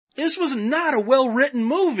This was not a well-written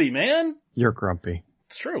movie, man. You're grumpy.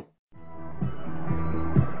 It's true.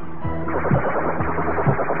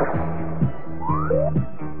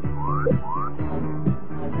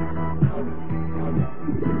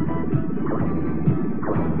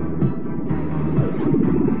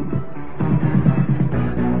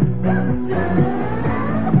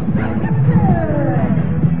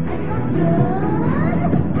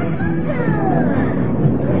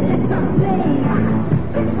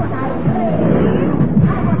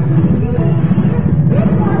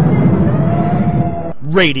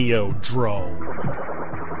 Radiodrome.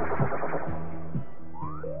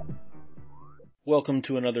 Welcome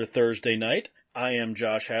to another Thursday night. I am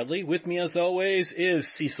Josh Hadley. With me as always is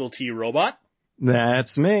Cecil T. Robot.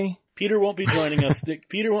 That's me. Peter won't be joining us.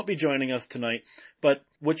 Peter won't be joining us tonight, but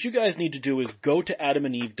what you guys need to do is go to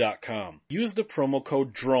adamandeve.com. Use the promo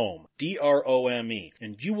code DROME, D-R-O-M-E,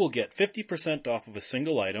 and you will get 50% off of a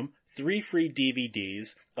single item, 3 free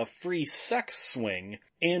DVDs, a free sex swing,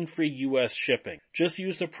 and free US shipping. Just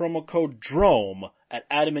use the promo code DROME at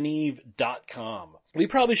adamandeve.com. We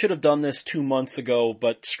probably should have done this 2 months ago,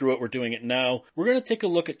 but screw it, we're doing it now. We're going to take a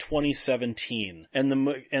look at 2017 and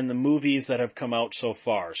the movies that have come out so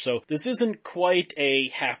far. So this isn't quite a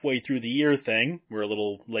halfway through the year thing. We're a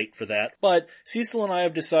little late for that. But Cecil and I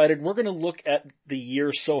have decided we're going to look at the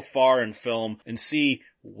year so far in film and see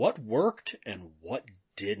what worked and what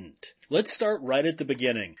didn't. Let's start right at the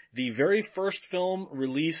beginning. The very first film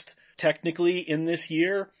released technically in this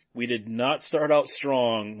year, we did not start out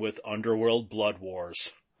strong with Underworld Blood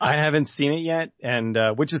Wars. I haven't seen it yet, and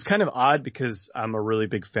which is kind of odd because I'm a really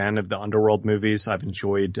big fan of the Underworld movies. I've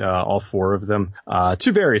enjoyed all 4 of them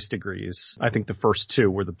to various degrees. I think the first 2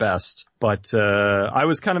 were the best, but I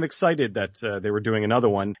was kind of excited that they were doing another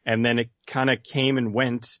one, and then it kind of came and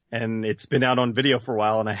went, and it's been out on video for a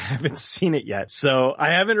while, and I haven't seen it yet. So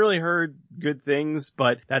I haven't really heard good things,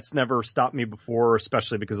 but that's never stopped me before,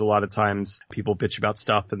 especially because a lot of times people bitch about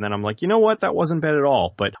stuff, and then I'm like, you know what, that wasn't bad at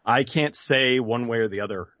all. But I can't say one way or the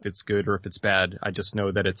other if it's good or if it's bad. I just know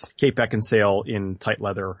that it's Kate Beckinsale in tight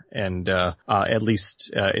leather, and at least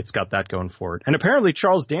it's got that going for it. And apparently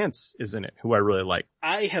Charles Dance is in it, who I really like.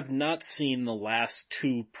 I have not seen the last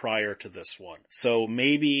 2 prior to this one, so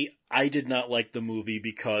maybe I did not like the movie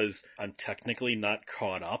because I'm technically not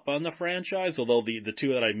caught up on the franchise, although the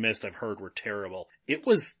 2 that I missed I've heard were terrible. It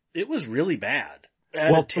was really bad. It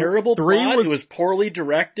had a terrible plot. It was poorly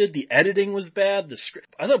directed. The editing was bad. The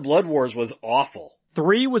script. I thought Blood Wars was awful.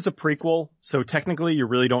 3 was a prequel, so technically you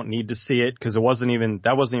really don't need to see it because that wasn't even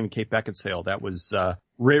Kate Beckinsale. That was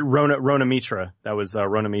Rona Mitra. That was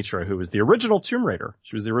Rona Mitra, who was the original Tomb Raider.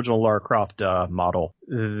 She was the original Lara Croft model.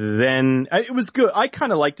 Then it was good. I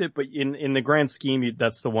kind of liked it, but in the grand scheme,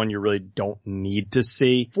 that's the one you really don't need to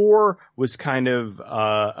see. 4 was kind of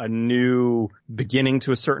a new beginning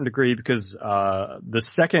to a certain degree because the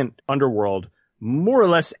second Underworld more or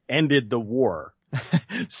less ended the war.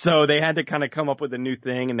 So they had to kind of come up with a new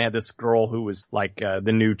thing, and they had this girl who was like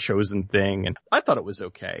the new chosen thing, and I thought it was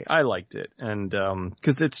okay. I liked it, and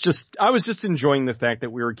because I was just enjoying the fact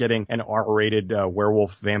that we were getting an R-rated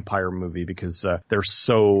werewolf vampire movie because they're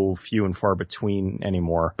so few and far between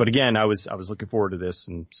anymore. But again, I was looking forward to this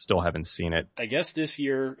and still haven't seen it. I guess this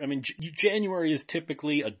year, I mean, January is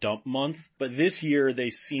typically a dump month, but this year they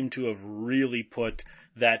seem to have really put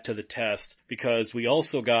that to the test because we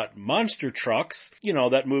also got Monster Trucks,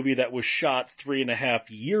 that movie that was shot 3.5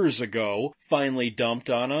 years ago, finally dumped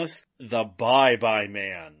on us. The Bye Bye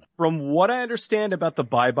Man. From what I understand about the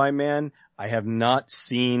Bye Bye Man, I have not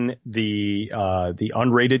seen the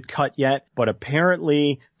unrated cut yet, but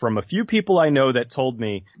apparently from a few people I know that told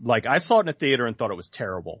me, like, I saw it in a theater and thought it was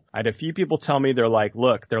terrible. I had a few people tell me, they're like,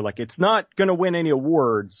 it's not gonna win any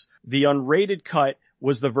awards. The unrated cut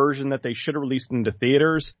was the version that they should have released into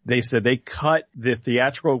theaters. They said they cut the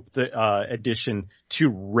theatrical edition to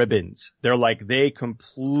ribbons. They're like, they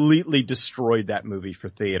completely destroyed that movie for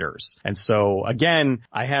theaters. And so again,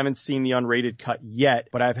 I haven't seen the unrated cut yet,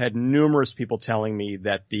 but I've had numerous people telling me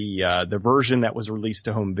that the version that was released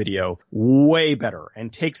to home video way better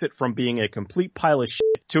and takes it from being a complete pile of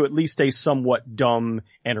shit to at least a somewhat dumb,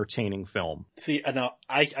 entertaining film. See, now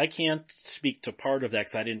I can't speak to part of that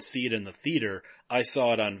because I didn't see it in the theater. I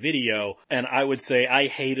saw it on video, and I would say I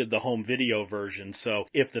hated the home video version. So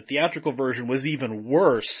if the theatrical version was even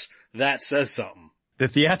worse, that says something. The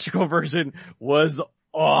theatrical version was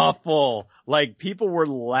awful. Like, people were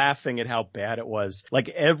laughing at how bad it was. Like,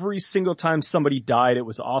 every single time somebody died, it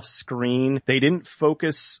was off screen. They didn't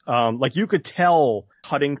focus, like, you could tell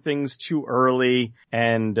cutting things too early,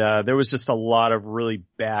 and there was just a lot of really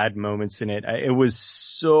bad moments in it. It was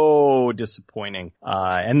so disappointing.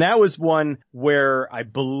 And that was one where I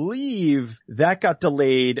believe that got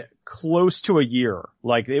delayed close to a year.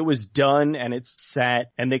 Like, it was done and it's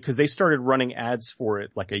sat, and because they started running ads for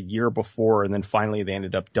it like a year before, and then finally they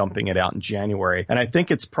ended up dumping it out in January. And I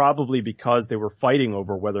think it's probably because they were fighting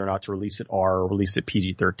over whether or not to release it R or release it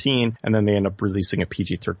PG-13, and then they end up releasing a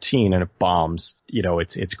PG-13 and it bombs. You know,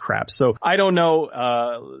 it's crap. So I don't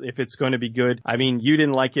know if it's going to be good. I mean, you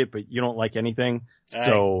didn't like it, but you don't like anything.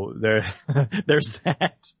 So there's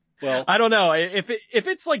that. Well, I don't know. If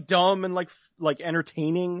it's like dumb and like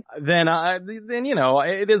entertaining, then you know,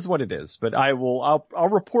 it is what it is. But I'll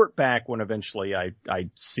report back when eventually I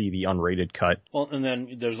see the unrated cut. Well, and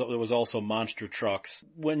then there was also Monster Trucks.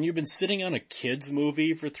 When you've been sitting on a kids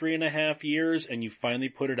movie for 3.5 years and you finally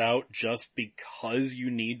put it out just because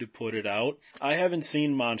you need to put it out. I haven't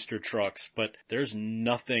seen Monster Trucks, but there's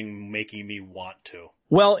nothing making me want to.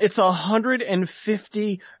 Well, it's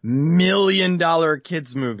 $150 million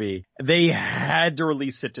kids movie. They had to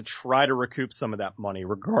release it to try to recoup some of that money,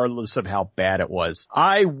 regardless of how bad it was.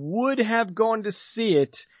 I would have gone to see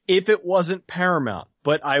it if it wasn't Paramount,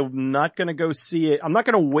 but I'm not going to go see it. I'm not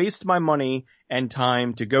going to waste my money and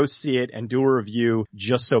time to go see it and do a review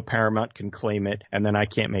just so Paramount can claim it, and then I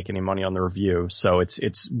can't make any money on the review. So it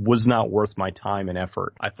was not worth my time and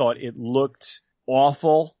effort. I thought it looked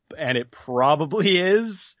awful, and it probably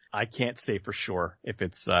is. I can't say for sure if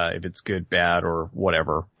it's good, bad, or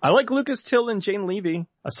whatever. I like Lucas Till and Jane Levy.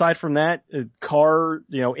 Aside from that,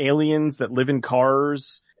 aliens that live in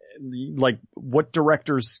cars. Like, what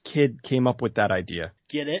director's kid came up with that idea?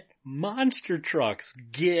 Get it? Monster Trucks.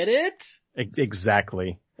 Get it?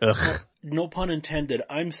 Exactly. Ugh. No pun intended.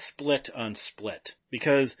 I'm split on Split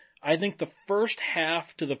because I think the first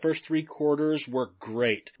half to the first 3/4 were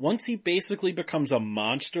great. Once he basically becomes a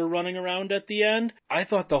monster running around at the end, I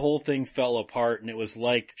thought the whole thing fell apart, and it was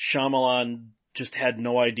like Shyamalan just had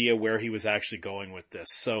no idea where he was actually going with this.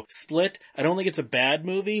 So Split, I don't think it's a bad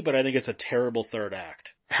movie, but I think it's a terrible third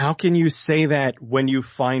act. How can you say that when you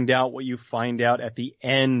find out what you find out at the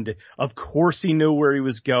end? Of course he knew where he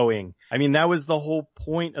was going. I mean, that was the whole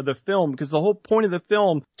point of the film, because the whole point of the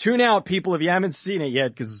film, tune out people if you haven't seen it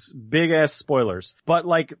yet, because big ass spoilers. But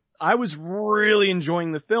like, I was really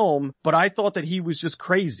enjoying the film, but I thought that he was just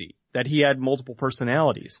crazy, that he had multiple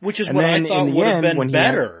personalities. Which is what I thought would have been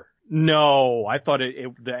better. No, I thought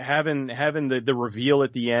having the reveal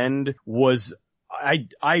at the end was,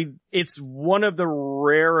 it's one of the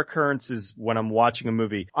rare occurrences when I'm watching a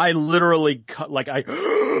movie. I literally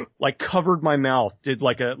covered my mouth, did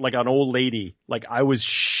like an old lady. Like, I was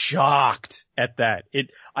shocked at that.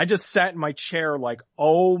 I just sat in my chair like,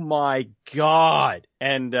 oh my God.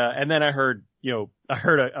 And then I heard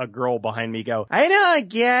a girl behind me go, I don't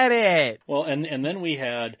get it. Well, and then we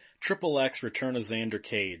had XXX Return of Xander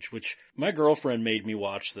Cage, which my girlfriend made me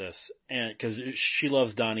watch this, and cause she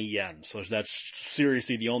loves Donnie Yen. So that's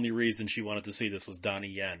seriously the only reason she wanted to see this was Donnie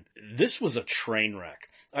Yen. This was a train wreck.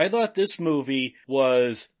 I thought this movie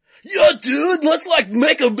was, yeah dude, let's like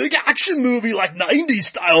make a big action movie like 90s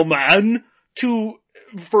style, man,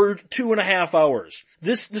 for 2.5 hours.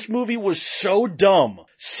 This movie was so dumb,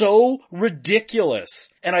 so ridiculous.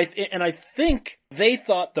 And I think they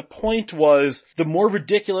thought the point was the more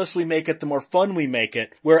ridiculous we make it, the more fun we make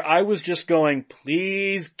it. Where I was just going,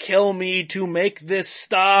 please kill me to make this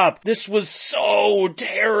stop. This was so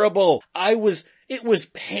terrible. It was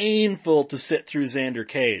painful to sit through Xander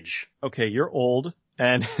Cage. Okay, you're old.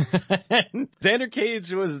 And Xander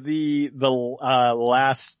Cage was the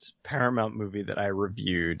last Paramount movie that I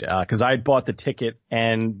reviewed, cause I had bought the ticket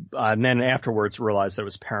and then afterwards realized that it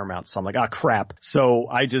was Paramount. So I'm like, ah, crap. So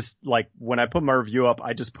I just, like, when I put my review up,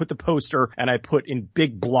 I just put the poster and I put in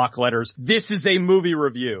big block letters, this is a movie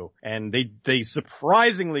review. And they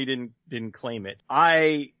surprisingly didn't claim it.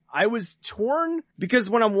 I was torn because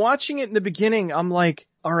when I'm watching it in the beginning, I'm like,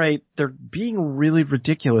 all right, they're being really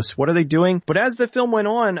ridiculous. What are they doing? But as the film went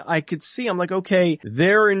on, I could see, I'm like, okay,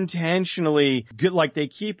 they're intentionally good. Like, they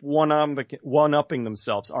keep one-upping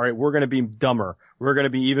themselves. All right, we're going to be dumber. We're going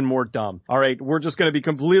to be even more dumb. All right, we're just going to be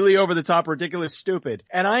completely over the top, ridiculous, stupid.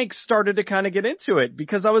 And I started to kind of get into it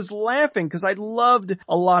because I was laughing because I loved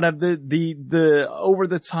a lot of the over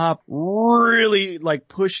the top, really like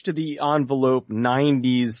push to the envelope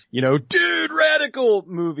 90s, dude, radical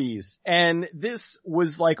movies. And this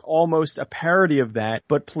was like almost a parody of that,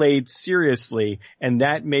 but played seriously. And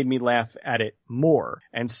that made me laugh at it more.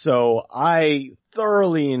 And so I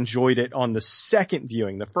thoroughly enjoyed it on the second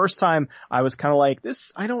viewing. The first time I was kind of like,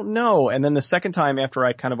 this, I don't know. And then the second time after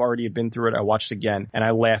I kind of already had been through it, I watched again and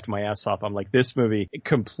I laughed my ass off. I'm like, this movie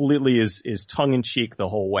completely is tongue in cheek the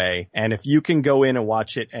whole way. And if you can go in and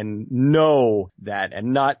watch it and know that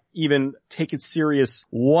and not even take it serious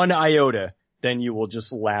one iota, then you will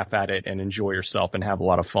just laugh at it and enjoy yourself and have a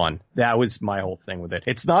lot of fun. That was my whole thing with it.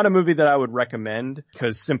 It's not a movie that I would recommend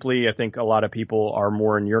because simply I think a lot of people are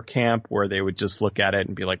more in your camp where they would just look at it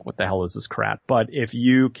and be like, what the hell is this crap? But if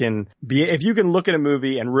you can look at a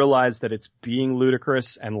movie and realize that it's being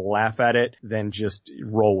ludicrous and laugh at it, then just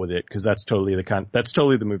roll with it because that's totally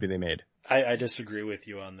the movie they made. I disagree with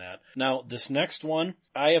you on that. Now, this next one,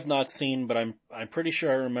 I have not seen, but I'm pretty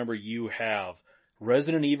sure I remember you have.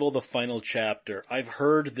 Resident Evil: The Final Chapter. I've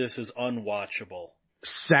heard this is unwatchable.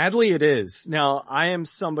 Sadly, it is. Now, I am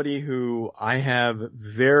somebody who I have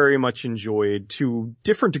very much enjoyed to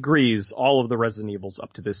different degrees all of the Resident Evils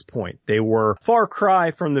up to this point. They were far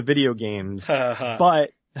cry from the video games,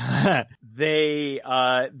 but they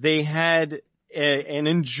had an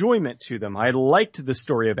enjoyment to them. I liked the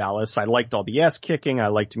story of Alice. I liked all the ass kicking. I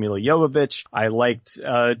liked Mila Jovovich. I liked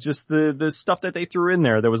just the stuff that they threw in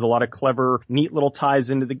there. There was a lot of clever, neat little ties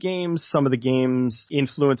into the games. Some of the games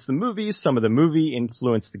influenced the movies. Some of the movie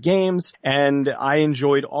influenced the games. And I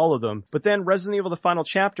enjoyed all of them. But then Resident Evil: The Final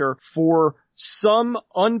Chapter, for some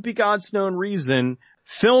unbeknownst known reason,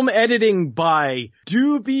 film editing by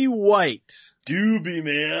Doobie White. Doobie,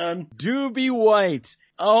 man. Doobie White.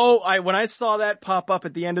 Oh, when I saw that pop up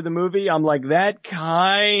at the end of the movie, I'm like, that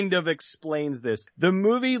kind of explains this. The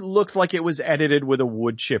movie looked like it was edited with a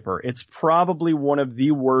wood chipper. It's probably one of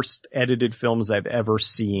the worst edited films I've ever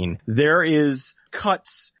seen. There is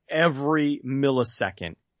cuts every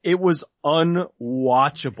millisecond. It was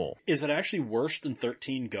unwatchable. Is it actually worse than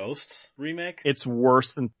 13 Ghosts remake? It's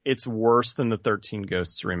worse than the 13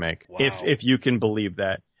 Ghosts remake. Wow. If you can believe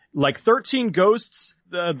that. Like 13 Ghosts,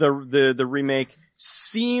 the remake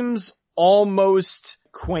seems almost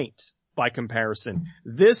quaint by comparison.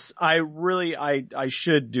 This, I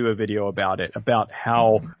should do a video about it, about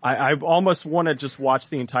how I almost want to just watch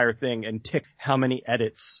the entire thing and tick how many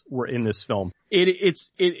edits were in this film.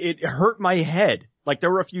 It hurt my head. Like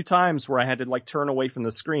there were a few times where I had to like turn away from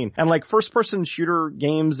the screen, and like first person shooter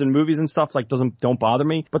games and movies and stuff like don't bother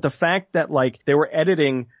me. But the fact that like they were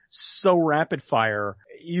editing so rapid fire,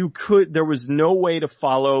 there was no way to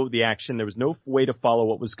follow the action. There was no way to follow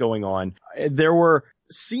what was going on. There were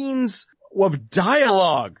scenes of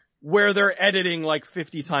dialogue where they're editing like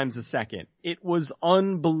 50 times a second. It was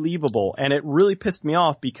unbelievable, and it really pissed me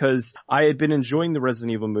off because I had been enjoying the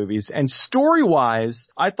Resident Evil movies, and story-wise,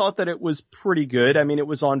 I thought that it was pretty good. I mean, it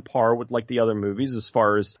was on par with like the other movies as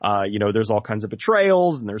far as, there's all kinds of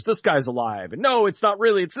betrayals, and there's this guy's alive, and no, it's not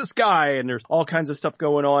really, it's this guy, and there's all kinds of stuff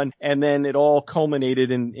going on, and then it all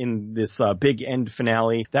culminated in this big end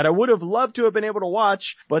finale that I would have loved to have been able to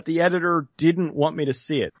watch, but the editor didn't want me to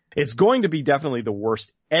see it. It's going to be definitely the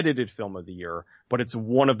worst edited film of the year, but it's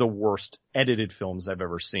one of the worst edited films I've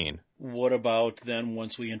ever seen. What about then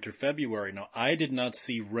once we enter February? Now, I did not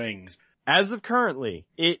see Rings. As of currently,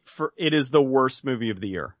 it is the worst movie of the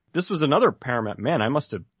year. This was another Paramount. Man, I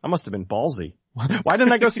must have been ballsy. Why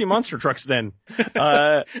didn't I go see Monster Trucks then?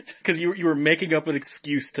 Because you were making up an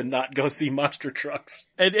excuse to not go see Monster Trucks.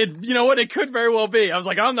 You know what? It could very well be. I was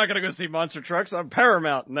like, I'm not going to go see Monster Trucks. I'm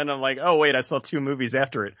Paramount. And then I'm like, oh wait, I saw 2 movies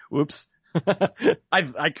after it. Whoops.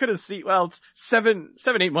 I could have seen, well, it's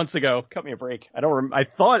 8 months ago. Cut me a break. I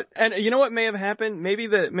thought, and you know what may have happened? Maybe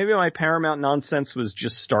my Paramount nonsense was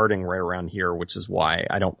just starting right around here, which is why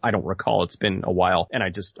I don't recall. It's been a while and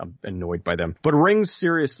I'm annoyed by them. But Rings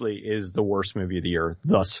seriously is the worst movie of the year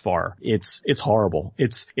thus far. It's horrible.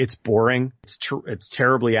 It's boring. It's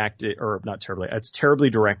terribly acted, or not terribly, it's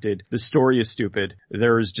terribly directed. The story is stupid.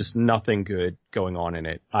 There is just nothing good going on in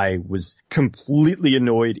it. I was completely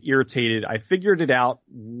annoyed, irritated. I figured it out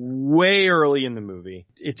way early in the movie.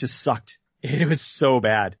 It just sucked. It was so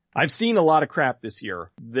bad. I've seen a lot of crap this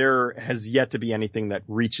year. There has yet to be anything that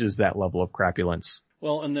reaches that level of crapulence.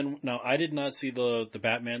 Well, and then, now, I did not see the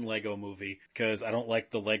Batman Lego movie, because I don't like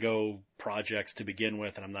the Lego projects to begin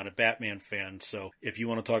with, and I'm not a Batman fan, so if you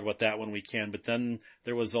want to talk about that one, we can. But then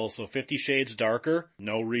there was also 50 Shades Darker,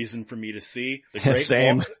 no reason for me to see.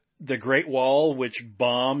 Same. The Great Wall, which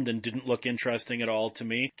bombed and didn't look interesting at all to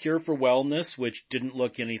me. Cure for Wellness, which didn't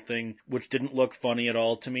look funny at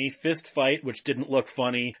all to me. Fist Fight, which didn't look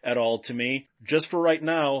funny at all to me. Just for right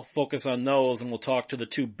now, focus on those, and we'll talk about the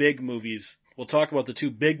 2 big movies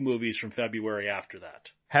from February after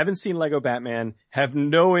that. Haven't seen Lego Batman.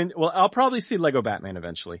 I'll probably see Lego Batman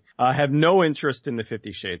eventually. Have no interest in the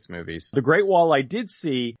 50 Shades movies. The Great Wall I did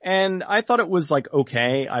see, and I thought it was like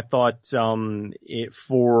okay. I thought it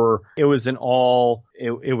was an all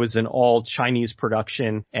Chinese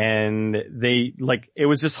production, and it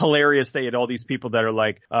was just hilarious. They had all these people that are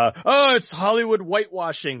like, oh, it's Hollywood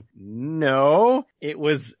whitewashing. No, it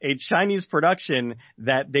was a Chinese production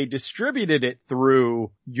that they distributed it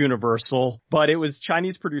through Universal, but it was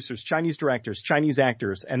Chinese producers, Chinese directors, Chinese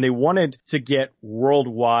actors, and they wanted to get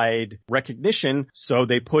worldwide recognition, so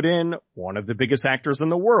they put in one of the biggest actors in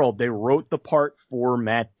the world. They wrote the part for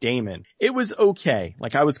Matt Damon. It was okay.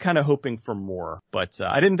 Like, I was kind of hoping for more, but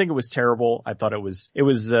I didn't think it was terrible. I thought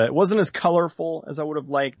it wasn't as colorful as I would have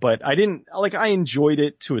liked, but I enjoyed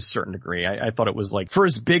it to a certain degree. I thought it was like, for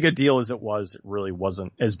as big a deal as it really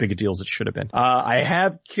wasn't as big a deal as it should have been. I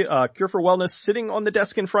have Cure for Wellness sitting on the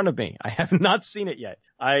desk in front of me. I have not seen it yet.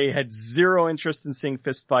 I had zero interest in seeing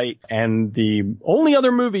Fist Fight, and the only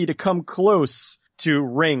other movie to come close to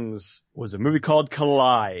Rings was a movie called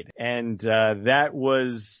Collide, and that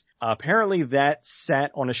was apparently that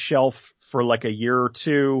sat on a shelf for like a year or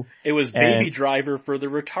two. It was Baby Driver for the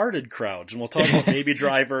retarded crowds, and we'll talk about Baby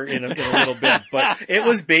Driver in a little bit, but it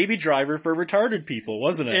was Baby Driver for retarded people,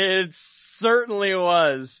 wasn't it? It certainly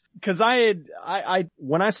was. Cause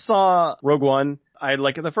when I saw Rogue One,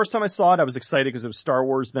 the first time I saw it, I was excited because it was Star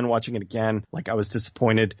Wars. Then watching it again, I was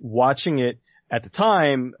disappointed. Watching it at the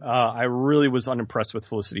time, I really was unimpressed with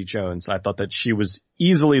Felicity Jones. I thought that she was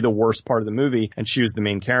easily the worst part of the movie, and she was the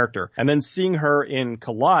main character. And then seeing her in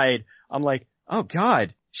Collide, I'm like, oh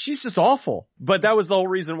God, she's just awful. But that was the whole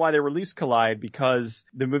reason why they released Collide, because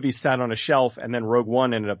the movie sat on a shelf, and then Rogue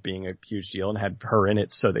One ended up being a huge deal and had her in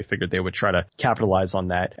it, so they figured they would try to capitalize on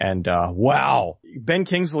that. And wow, Ben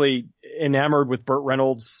Kingsley enamored with Burt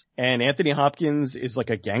Reynolds, and Anthony Hopkins is like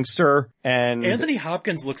a gangster, and Anthony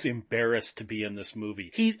Hopkins looks embarrassed to be in this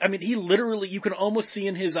movie. He literally, you can almost see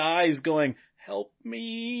in his eyes going, help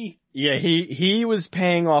me. Yeah, he was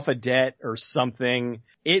paying off a debt or something.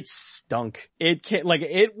 It stunk.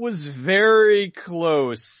 It was very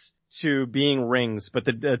close to being Rings, but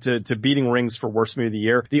to beating Rings for worst movie of the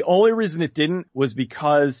year. The only reason it didn't was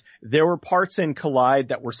because there were parts in Collide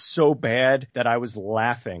that were so bad that I was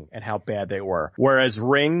laughing at how bad they were. Whereas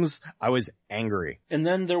Rings, I was angry. And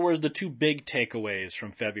then there were the two big takeaways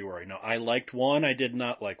from February. Now, I liked one, I did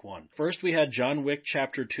not like one. First, we had John Wick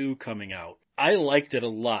Chapter 2 coming out. I liked it a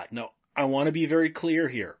lot. Now, I want to be very clear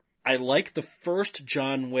here. I like the first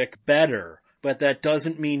John Wick better, but that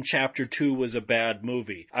doesn't mean Chapter 2 was a bad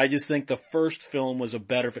movie. I just think the first film was a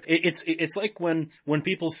better... It's like when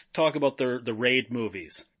people talk about the Raid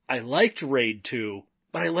movies. I liked Raid 2,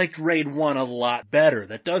 but I liked Raid 1 a lot better.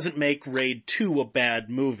 That doesn't make Raid 2 a bad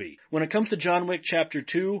movie. When it comes to John Wick Chapter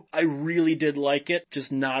 2, I really did like it,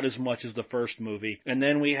 just not as much as the first movie. And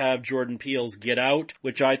then we have Jordan Peele's Get Out,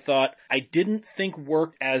 which I didn't think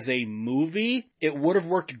worked as a movie. It would have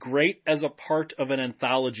worked great as a part of an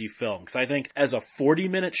anthology film, because I think as a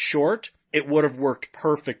 40-minute short, it would have worked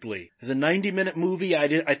perfectly. As a 90-minute movie,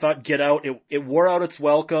 I thought Get Out, it wore out its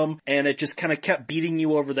welcome, and it just kind of kept beating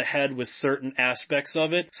you over the head with certain aspects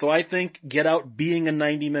of it. So I think Get Out being a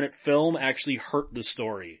 90-minute film actually hurt the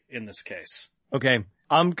story in this case. Okay.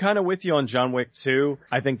 I'm kind of with you on John Wick 2.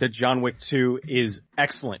 I think that John Wick 2 is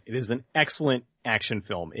excellent. It is an excellent action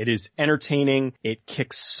film. It is entertaining. It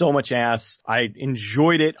kicks so much ass. I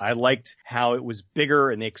enjoyed it. I liked how it was bigger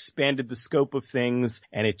and they expanded the scope of things,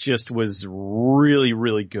 and it just was really,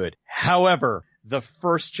 really good. However, the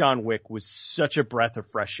first John Wick was such a breath of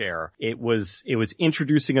fresh air. It was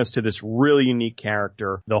introducing us to this really unique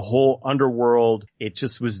character. The whole underworld, it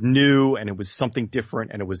just was new, and it was something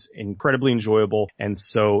different, and it was incredibly enjoyable. And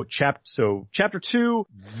so chapter 2,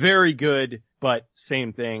 very good, but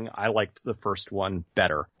same thing. I liked the first one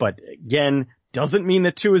better. But again, doesn't mean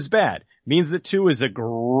that 2 is bad. It means that 2 is a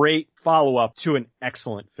great follow-up to an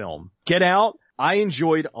excellent film. Get Out, I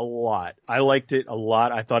enjoyed a lot. I liked it a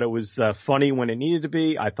lot. I thought it was funny when it needed to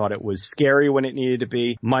be. I thought it was scary when it needed to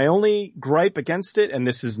be. My only gripe against it, and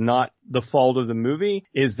this is not the fault of the movie,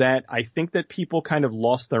 is that I think that people kind of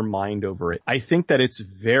lost their mind over it. I think that it's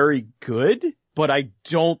very good, but I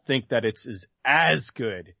don't think that it's as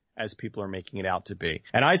good as people are making it out to be.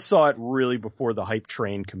 And I saw it really before the hype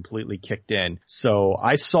train completely kicked in. So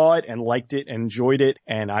I saw it and liked it and enjoyed it,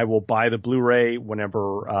 and I will buy the Blu-ray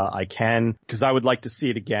whenever I can, because I would like to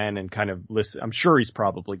see it again and kind of listen. I'm sure he's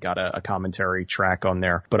probably got a commentary track on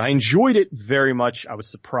there, but I enjoyed it very much. I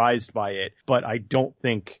was surprised by it, but I don't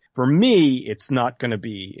think for me, it's not going to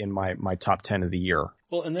be in my top 10 of the year.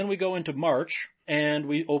 Well, and then we go into March, and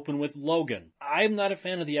we open with Logan. I'm not a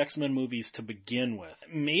fan of the X-Men movies to begin with.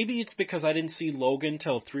 Maybe it's because I didn't see Logan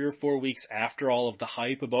till 3 or 4 weeks after all of the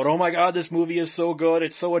hype about, oh my god, this movie is so good,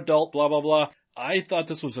 it's so adult, blah, blah, blah. I thought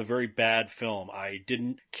this was a very bad film. I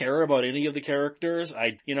didn't care about any of the characters.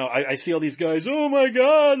 I see all these guys, oh my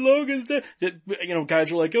god, Logan's dead.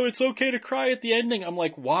 Guys are like, oh, it's okay to cry at the ending. I'm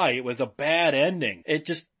like, why? It was a bad ending.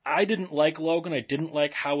 I didn't like Logan. I didn't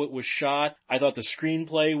like how it was shot. I thought the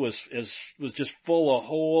screenplay was just full of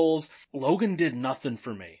holes. Logan did nothing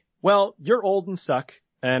for me. Well, you're old and suck.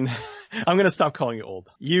 And I'm going to stop calling you old.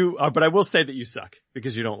 But I will say that you suck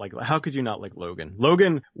because you don't like, how could you not like Logan?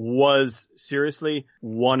 Logan was seriously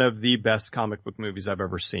one of the best comic book movies I've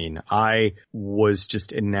ever seen. I was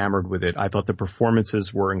just enamored with it. I thought the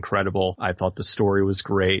performances were incredible. I thought the story was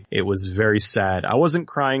great. It was very sad. I wasn't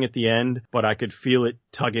crying at the end, but I could feel it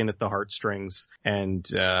tugging at the heartstrings. And,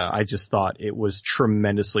 I just thought it was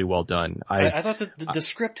tremendously well done. I thought that the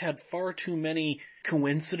script had far too many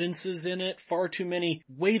coincidences in it, far too many,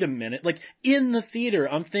 wait a minute, like in the theater,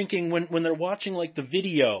 I'm thinking when they're watching like the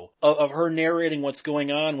video of her narrating what's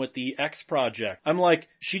going on with the X project, I'm like,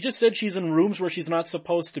 she just said she's in rooms where she's not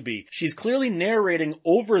supposed to be. She's clearly narrating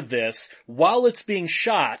over this while it's being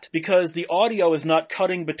shot because the audio is not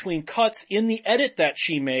cutting between cuts in the edit that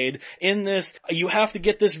she made in this, you have to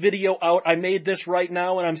get this video out, I made this right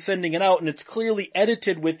now and I'm sending it out, and it's clearly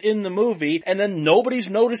edited within the movie, and then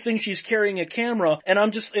nobody's noticing she's carrying a camera.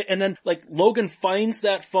 And then like Logan finds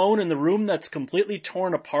that phone in the room that's completely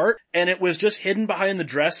torn apart, and it was just hidden behind the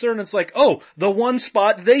dresser, and it's like, oh, the one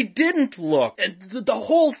spot they didn't look. And the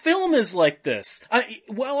whole film is like this.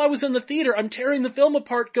 While I was in the theater, I'm tearing the film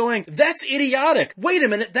apart going, that's idiotic. Wait a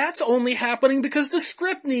minute, that's only happening because the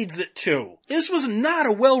script needs it to. This was not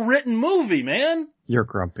a well-written movie, man. You're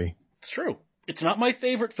grumpy. It's true. It's not my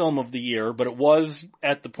favorite film of the year, but it was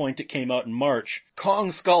at the point it came out in March.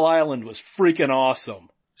 Kong Skull Island was freaking awesome.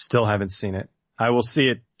 Still haven't seen it. I will see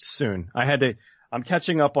it soon. I'm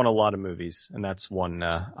catching up on a lot of movies, and that's one,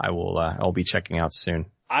 I'll be checking out soon.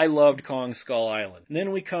 I loved Kong Skull Island. And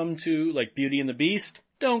then we come to, like, Beauty and the Beast.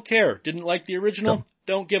 Don't care. Didn't like the original.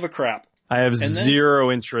 Don't give a crap. I have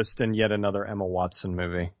zero interest in yet another Emma Watson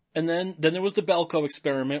movie. And then there was the Belko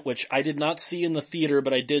Experiment, which I did not see in the theater,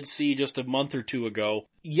 but I did see just a month or two ago.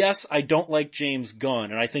 Yes, I don't like James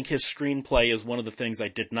Gunn, and I think his screenplay is one of the things I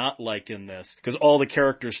did not like in this, because all the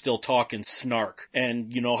characters still talk in snark.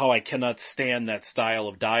 And you know how I cannot stand that style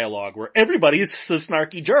of dialogue where everybody's a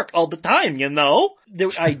snarky jerk all the time, you know?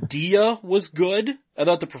 The idea was good. I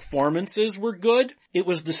thought the performances were good. It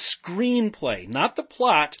was the screenplay, not the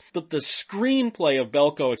plot, but the screenplay of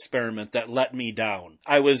Belko Experiment that let me down.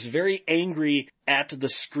 I was very angry at the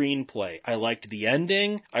screenplay. I liked the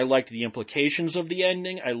ending. I liked the implications of the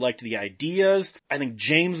ending. I liked the ideas. I think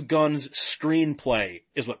James Gunn's screenplay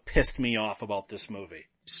is what pissed me off about this movie.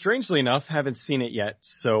 Strangely enough, haven't seen it yet,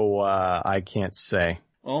 so I can't say.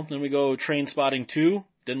 Well, then we go Trainspotting 2.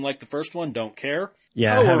 Didn't like the first one, don't care.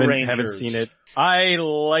 Yeah, haven't seen it. I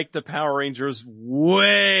like the Power Rangers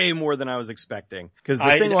way more than I was expecting. Cause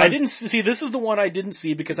I didn't see, this is the one I didn't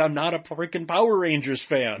see because I'm not a freaking Power Rangers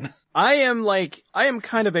fan. I am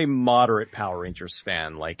kind of a moderate Power Rangers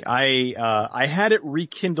fan. Like, I had it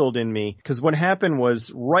rekindled in me, cause what happened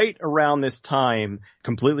was right around this time,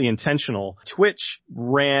 completely intentional, Twitch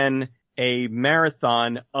ran a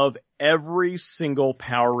marathon of every single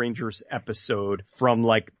Power Rangers episode from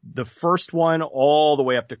like the first one all the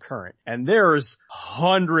way up to current. And there's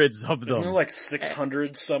hundreds of them. Isn't there like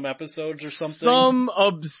 600 some episodes or something? Some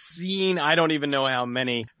obscene, I don't even know how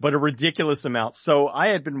many, but a ridiculous amount. So I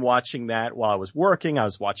had been watching that while I was working. I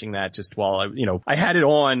was watching that just while I had it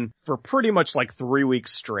on for pretty much like 3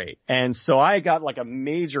 weeks straight. And so I got like a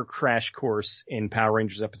major crash course in Power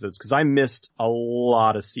Rangers episodes because I missed a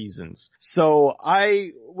lot of seasons. So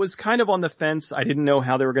I was kind of on the fence. I didn't know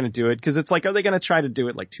how they were going to do it because it's like, are they going to try to do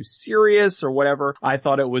it like too serious or whatever? I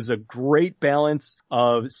thought it was a great balance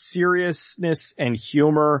of seriousness and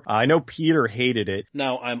humor. I know Peter hated it.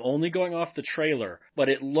 Now, I'm only going off the trailer, but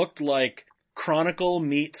it looked like Chronicle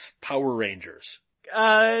meets Power Rangers.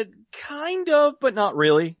 Kind of, but not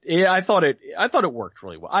really. Yeah, I thought it worked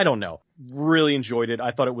really well. I don't know. Really enjoyed it.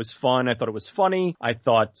 I thought it was fun. I thought it was funny. I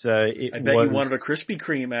thought, I bet you wanted a Krispy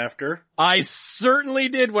Kreme after. I certainly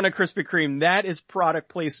did want a Krispy Kreme. That is product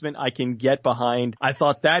placement I can get behind. I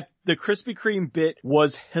thought that the Krispy Kreme bit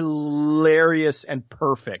was hilarious and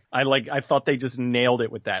perfect. I thought they just nailed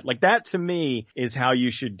it with that. Like, that to me is how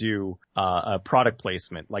you should do a product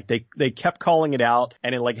placement. Like, they kept calling it out,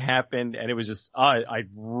 and it like happened, and it was just I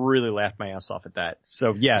really laughed my ass off at that.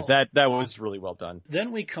 So yeah, that was really well done.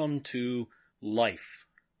 Then we come to Life,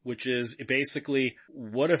 which is basically,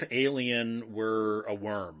 what if Alien were a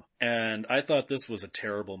worm? And I thought this was a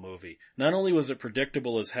terrible movie. Not only was it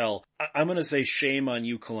predictable as hell, I'm going to say shame on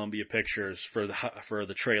you, Columbia Pictures, for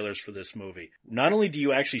the trailers for this movie. Not only do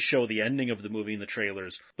you actually show the ending of the movie in the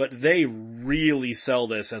trailers, but they really sell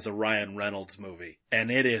this as a Ryan Reynolds movie.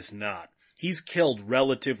 And it is not. He's killed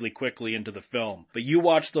relatively quickly into the film, but you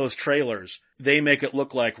watch those trailers, they make it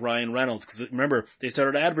look like Ryan Reynolds, because remember, they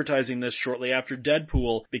started advertising this shortly after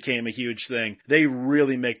Deadpool became a huge thing. They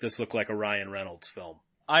really make this look like a Ryan Reynolds film.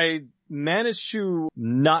 I managed to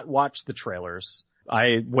not watch the trailers.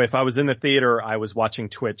 If I was in the theater, I was watching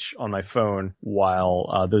Twitch on my phone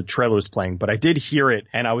while the trailer was playing, but I did hear it,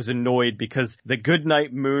 and I was annoyed because the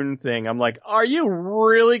Goodnight Moon thing, I'm like, are you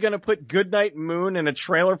really gonna put Goodnight Moon in a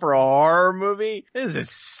trailer for a horror movie? This is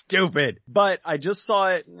stupid. But I just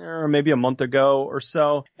saw it maybe a month ago or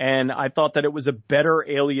so, and I thought that it was a better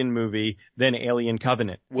Alien movie than Alien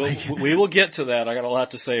Covenant. Well, we will get to that. I got a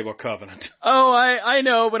lot to say about Covenant. Oh, I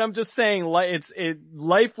know, but I'm just saying,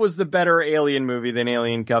 Life was the better Alien movie than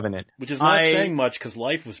Alien Covenant. Which is not saying much, because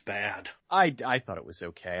Life was bad. I thought it was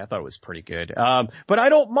okay. I thought it was pretty good. But I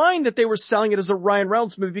don't mind that they were selling it as a Ryan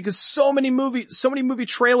Reynolds movie, because so many movie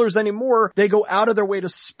trailers anymore, they go out of their way to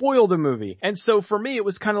spoil the movie. And so for me, it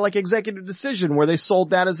was kind of like Executive Decision, where they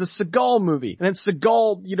sold that as a Seagal movie. And then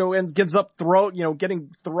Seagal, and gets getting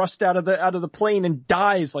thrust out of the plane and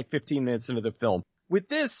dies like 15 minutes into the film. With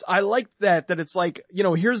this, I liked that it's like,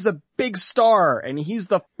 here's the big star and he's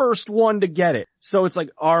the first one to get it. So it's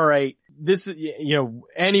like, all right, this is,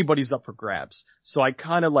 anybody's up for grabs. So I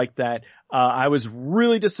kind of like that. I was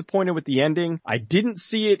really disappointed with the ending. I didn't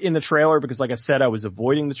see it in the trailer because, like I said, I was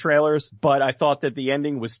avoiding the trailers, but I thought that the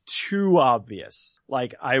ending was too obvious.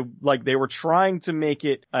 Like they were trying to make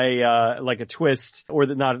it a twist, or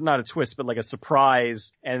not a twist, but like a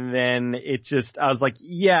surprise. And then it just, I was like,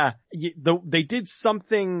 yeah, they did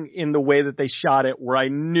something in the way that they shot it where I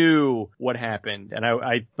knew what happened. And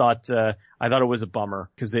I thought it was a bummer,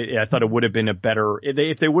 because I thought it would have been a better,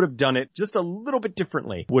 if they would have done it just a little bit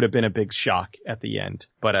differently, would have been a big shock at the end.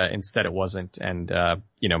 But instead it wasn't, and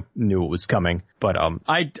knew it was coming. But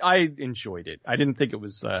I enjoyed it. I didn't think it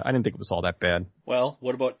was all that bad. Well,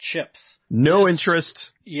 what about Chips? No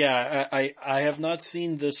interest. Yeah, I have not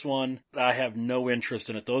seen this one. I have no interest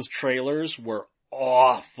in it. Those trailers were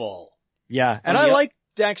awful. Yeah, and I like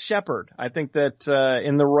Dax Shepard. I think that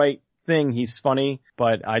in the right thing, he's funny,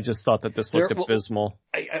 but I just thought that this looked abysmal.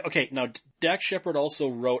 Okay, now Dax Shepard also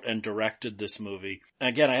wrote and directed this movie.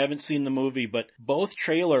 Again, I haven't seen the movie, but both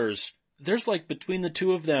trailers, there's like between the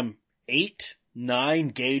two of them 8, 9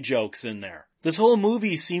 gay jokes in there. This whole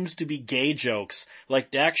movie seems to be gay jokes. Like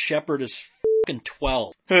Dax Shepard is fucking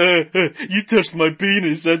 12. You touched my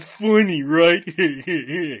penis, that's funny, right?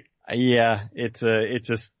 Yeah,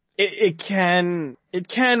 it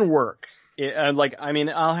can work.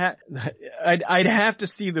 I'd have to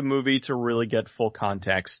see the movie to really get full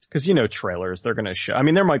context, because trailers, they're gonna show. I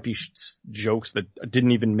mean, there might be jokes that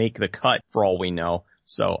didn't even make the cut for all we know.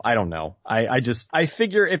 So I don't know. I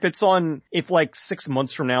figure if like 6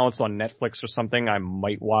 months from now it's on Netflix or something, I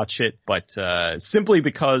might watch it. But simply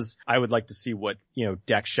because I would like to see what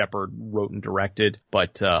Dax Shepard wrote and directed.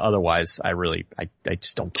 But otherwise, I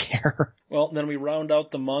just don't care. Well, then we round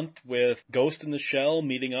out the month with Ghost in the Shell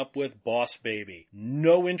meeting up with Boss Baby.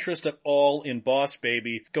 No interest at all in Boss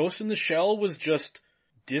Baby. Ghost in the Shell was just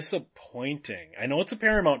disappointing. I know it's a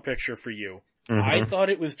Paramount picture for you. Mm-hmm. I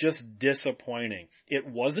thought it was just disappointing. It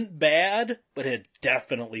wasn't bad, but it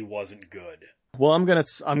definitely wasn't good. Well, I'm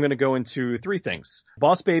gonna go into 3 things.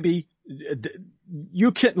 Boss Baby,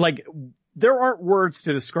 you can, there aren't words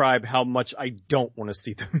to describe how much I don't want to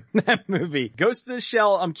see that movie. Ghost in the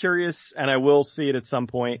Shell, I'm curious, and I will see it at some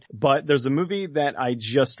point. But there's a movie that I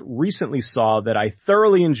just recently saw that I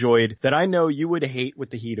thoroughly enjoyed that I know you would hate with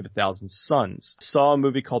the heat of 1,000 suns. Saw a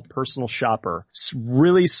movie called Personal Shopper.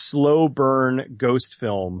 Really slow burn ghost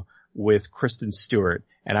film with Kristen Stewart.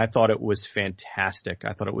 And I thought it was fantastic.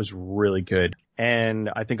 I thought it was really good. And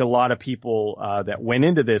I think a lot of people that went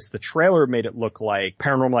into this, the trailer made it look like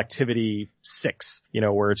Paranormal Activity 6,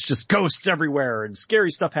 where it's just ghosts everywhere and scary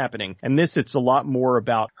stuff happening. And this, it's a lot more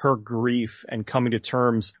about her grief and coming to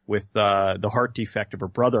terms with the heart defect of her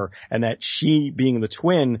brother, and that she, being the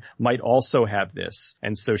twin, might also have this.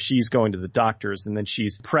 And so she's going to the doctors, and then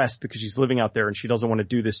she's depressed because she's living out there and she doesn't want to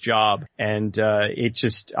do this job. And I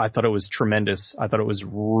thought it was tremendous. I thought it was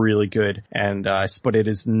really good. And but it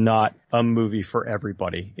is not a movie for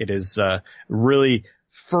everybody. It is really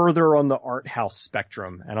further on the art house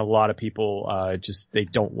spectrum, and a lot of people they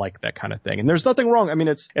don't like that kind of thing. And there's nothing wrong. I mean,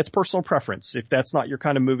 it's personal preference. If that's not your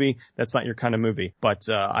kind of movie, that's not your kind of movie. But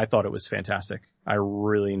I thought it was fantastic. I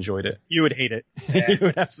really enjoyed it. You would hate it. Yeah. You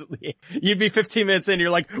would absolutely. You'd be 15 minutes in, and you're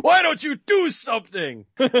like, why don't you do something?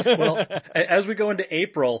 Well, as we go into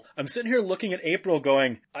April, I'm sitting here looking at April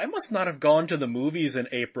going, I must not have gone to the movies in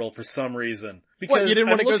April for some reason. Because what, you didn't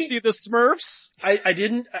want to go see the Smurfs? I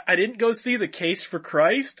didn't go see The Case for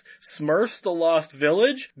Christ, Smurfs The Lost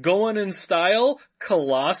Village, Going in Style,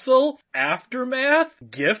 Colossal, Aftermath,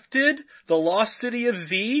 Gifted, The Lost City of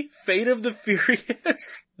Z, Fate of the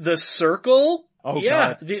Furious, The Circle. Oh,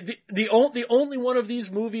 yeah, God. the only one of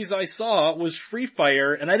these movies I saw was Free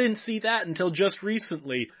Fire, and I didn't see that until just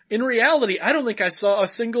recently. In reality, I don't think I saw a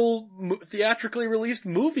single theatrically released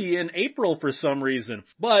movie in April for some reason.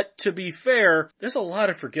 But to be fair, there's a lot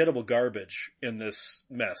of forgettable garbage in this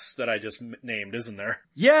mess that I just named, isn't there?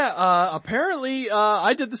 Yeah, apparently,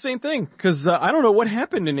 I did the same thing, cause, I don't know what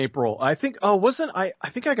happened in April. I think I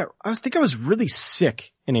was really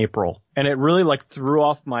sick in April, and it really threw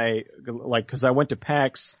off my, cause I went to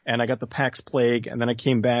PAX, and I got the PAX plague, and then I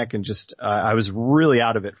came back and just, I was really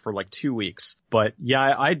out of it for 2 weeks. But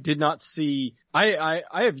yeah, I did not see, I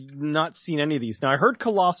have not seen any of these. Now I heard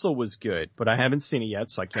Colossal was good, but I haven't seen it yet,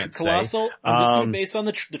 so I can't say. Colossal, I'm just going based on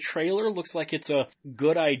the trailer, looks like it's a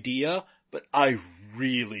good idea, but I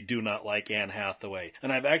really do not like Anne Hathaway.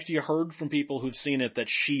 And I've actually heard from people who've seen it that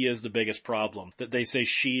she is the biggest problem, that they say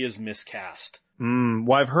she is miscast.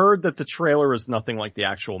 Well, I've heard that the trailer is nothing like the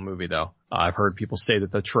actual movie, though. I've heard people say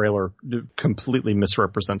that the trailer completely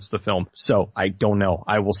misrepresents the film. So I don't know.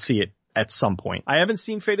 I will see it at some point. I haven't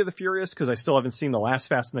seen Fate of the Furious because I still haven't seen the last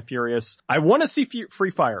Fast and the Furious. I want to see Free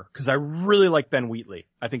Fire because I really like Ben Wheatley.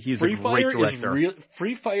 I think he's a great director.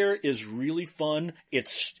 Free Fire is really fun.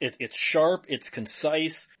 It's sharp, it's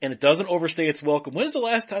concise, and it doesn't overstay its welcome. When's the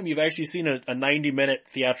last time you've actually seen a 90-minute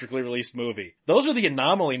theatrically released movie? Those are the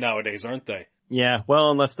anomaly nowadays, aren't they? Yeah,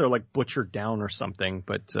 well, unless they're butchered down or something,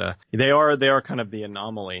 but, they are kind of the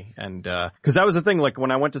anomaly. And, cause that was the thing,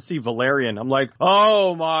 when I went to see Valerian, I'm like,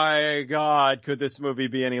 oh my God, could this movie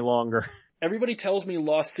be any longer? Everybody tells me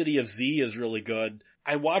Lost City of Z is really good.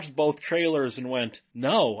 I watched both trailers and went,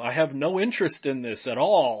 no, I have no interest in this at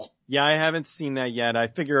all. Yeah, I haven't seen that yet. I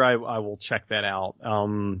figure I will check that out.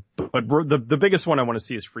 But the biggest one I want to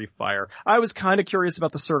see is Free Fire. I was kind of curious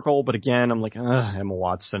about The Circle, but again, I'm like, Emma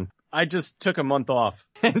Watson. I just took a month off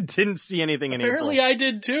and didn't see anything in April. Apparently I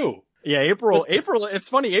did too. Yeah, April, it's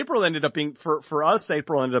funny, April ended up being, for us,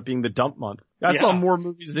 April ended up being the dump month. I saw more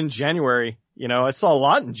movies in January. I saw a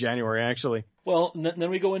lot in January, actually. Well, then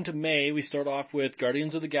we go into May. We start off with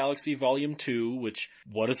Guardians of the Galaxy Volume 2, which,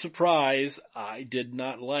 what a surprise, I did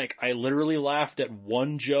not like. I literally laughed at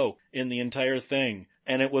one joke in the entire thing.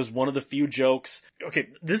 And it was one of the few jokes. Okay,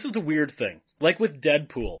 this is the weird thing. Like with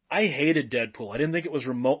Deadpool. I hated Deadpool. I didn't think it was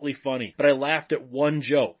remotely funny. But I laughed at one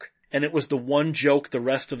joke. And it was the one joke the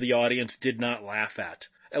rest of the audience did not laugh at.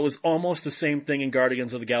 It was almost the same thing in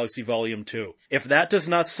Guardians of the Galaxy Volume 2. If that does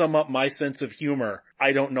not sum up my sense of humor,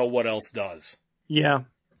 I don't know what else does. Yeah,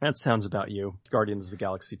 that sounds about you. Guardians of the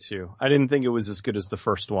Galaxy 2. I didn't think it was as good as the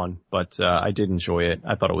first one, but I did enjoy it.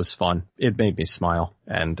 I thought it was fun. It made me smile,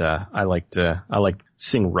 and I liked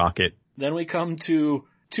seeing Rocket. Then we come to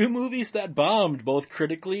two movies that bombed both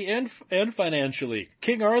critically and financially.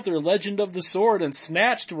 King Arthur, Legend of the Sword, and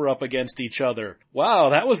Snatched were up against each other. Wow,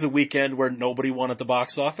 that was a weekend where nobody won at the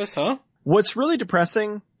box office, huh? What's really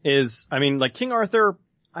depressing is, King Arthur,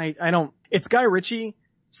 it's Guy Ritchie,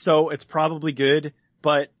 so it's probably good,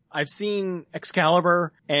 but I've seen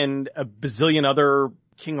Excalibur and a bazillion other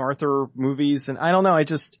King Arthur movies, and I don't know, I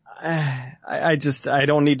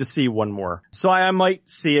don't need to see one more. So I might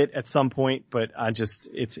see it at some point, but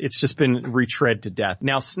it's just been retread to death.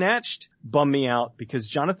 Now, Snatched bummed me out because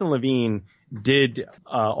Jonathan Levine did,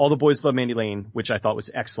 All the Boys Love Mandy Lane, which I thought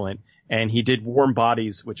was excellent. And he did Warm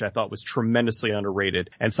Bodies, which I thought was tremendously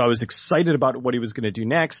underrated. And so I was excited about what he was going to do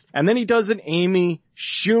next. And then he does an Amy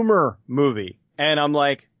Schumer movie. And I'm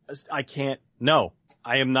like, no.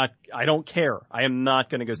 I don't care. I am not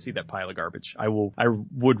going to go see that pile of garbage. I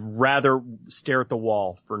would rather stare at the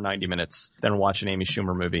wall for 90 minutes than watch an Amy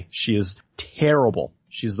Schumer movie. She is terrible.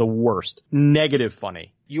 She's the worst. Negative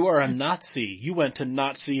funny. You are a Nazi. You went to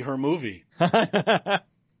not see her movie.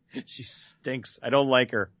 She stinks. I don't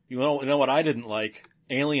like her. You know what I didn't like?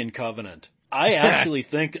 Alien Covenant. I actually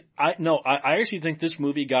think this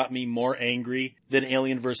movie got me more angry than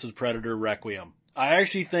Alien vs. Predator Requiem. I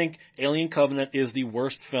actually think Alien Covenant is the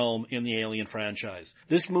worst film in the Alien franchise.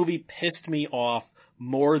 This movie pissed me off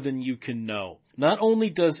more than you can know. Not only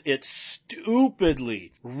does it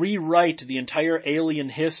stupidly rewrite the entire Alien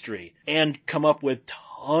history and come up with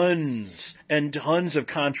tons and tons of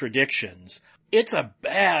contradictions, it's a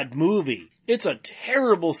bad movie. It's a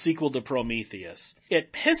terrible sequel to Prometheus.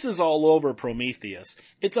 It pisses all over Prometheus.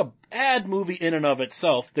 It's a bad movie in and of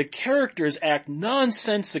itself. The characters act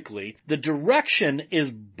nonsensically. The direction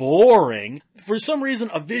is boring. For some reason,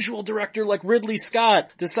 a visual director like Ridley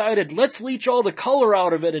Scott decided, let's leach all the color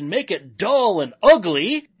out of it and make it dull and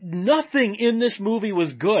ugly. Nothing in this movie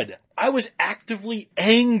was good. I was actively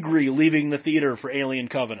angry leaving the theater for Alien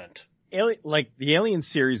Covenant. The Alien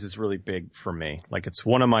series is really big for me. Like, it's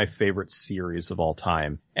one of my favorite series of all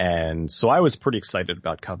time. And so I was pretty excited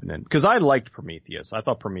about Covenant because I liked Prometheus. I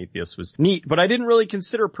thought Prometheus was neat, but I didn't really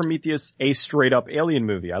consider Prometheus a straight up Alien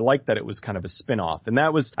movie. I liked that it was kind of a spin-off. And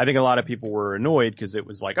that was, I think a lot of people were annoyed because it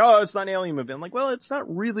was like, oh, it's not an Alien movie. I'm like, well, it's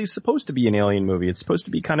not really supposed to be an Alien movie. It's supposed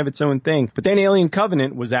to be kind of its own thing. But then Alien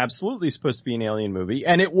Covenant was absolutely supposed to be an Alien movie,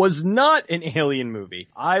 and it was not an Alien movie.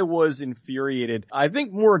 I was infuriated. I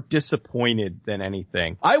think more disappointed than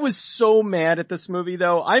anything. I was so mad at this movie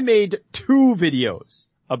though. I made 2 videos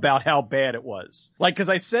about how bad it was. Like, cause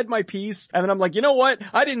I said my piece, and then I'm like, you know what?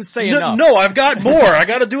 I didn't say enough. No, I've got more. I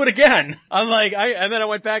gotta do it again. I'm like, and then I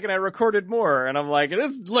went back and I recorded more, and I'm like,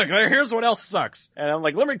 look, here's what else sucks. And I'm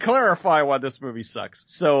like, let me clarify why this movie sucks.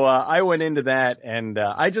 So, I went into that, and,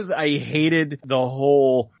 I hated the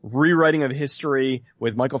whole rewriting of history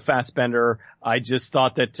with Michael Fassbender. I just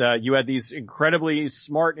thought that, you had these incredibly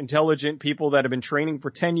smart, intelligent people that have been training for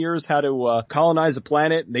 10 years how to, colonize a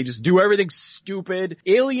planet. They just do everything stupid.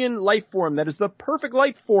 Alien life form that is the perfect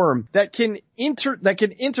life form that can enter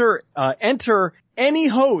any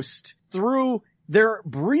host through their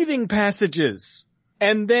breathing passages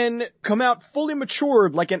and then come out fully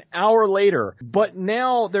matured like an hour later. But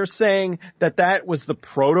now they're saying that was the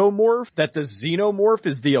protomorph, that the xenomorph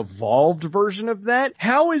is the evolved version of that.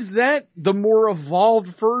 How is that the more evolved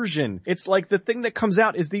version? It's like the thing that comes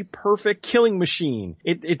out is the perfect killing machine.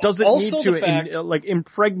 It doesn't also need to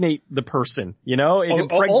impregnate the person, you know? It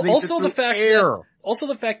impregnates also it the fact air. Also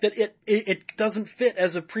the fact that it doesn't fit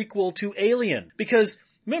as a prequel to Alien. Because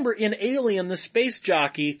remember, in Alien, the space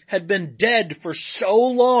jockey had been dead for so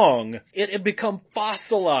long, it had become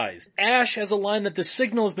fossilized. Ash has a line that the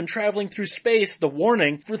signal has been traveling through space, the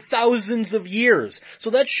warning, for thousands of years.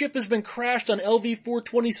 So that ship has been crashed on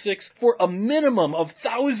LV-426 for a minimum of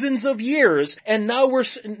thousands of years, and now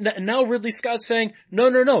Ridley Scott's saying,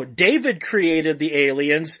 no, David created the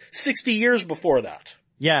aliens 60 years before that.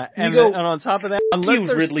 Yeah, and on top of that,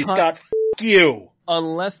 Ridley Scott, f*** you.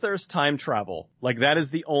 Unless there's time travel. Like, that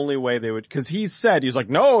is the only way they would, cause he's like,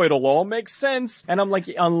 no, it'll all make sense. And I'm like,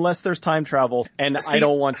 unless there's time travel, and I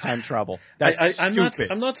don't want time travel. That's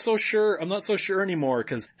stupid. I'm not so sure anymore,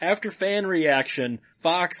 cause after fan reaction,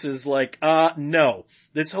 Fox is like, no.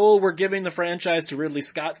 This whole we're giving the franchise to Ridley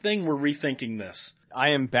Scott thing, we're rethinking this. I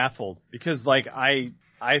am baffled, because like,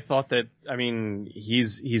 I thought that, I mean,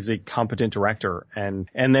 he's a competent director. And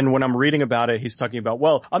then when I'm reading about it, he's talking about,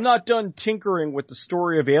 well, I'm not done tinkering with the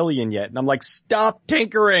story of Alien yet. And I'm like, stop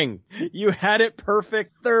tinkering. You had it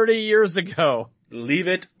perfect 30 years ago. Leave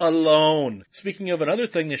it alone. Speaking of another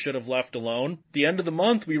thing they should have left alone, the end of the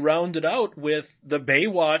month we rounded out with the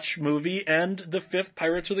Baywatch movie and the 5th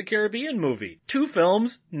Pirates of the Caribbean movie. 2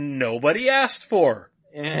 films nobody asked for.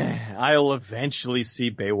 I'll eventually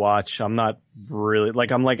see Baywatch. I'm not really,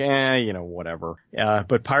 whatever.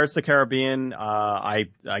 But Pirates of the Caribbean, I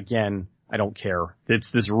don't care.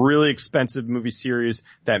 It's this really expensive movie series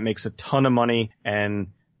that makes a ton of money, and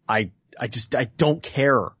I don't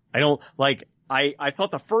care. I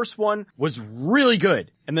thought the first one was really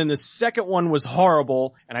good, and then the second one was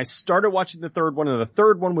horrible, and I started watching the third one, and the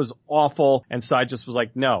third one was awful, and so I just was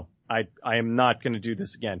like, no. I am not going to do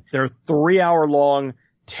this again. They're 3-hour long,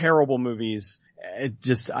 terrible movies.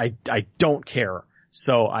 I don't care.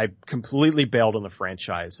 So I completely bailed on the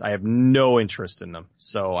franchise. I have no interest in them.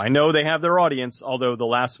 So I know they have their audience, although the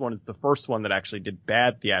last one is the first one that actually did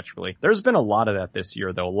bad theatrically. There's been a lot of that this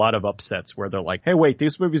year, though. A lot of upsets where they're like, hey, wait,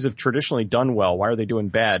 these movies have traditionally done well. Why are they doing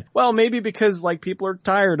bad? Well, maybe because like people are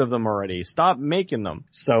tired of them already. Stop making them.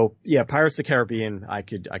 So yeah, Pirates of the Caribbean, I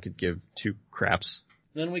could give two craps.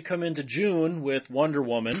 Then we come into June with Wonder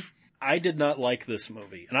Woman. I did not like this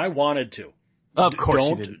movie, and I wanted to. Of course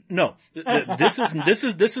you didn't. No,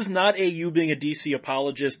 this is not a you being a DC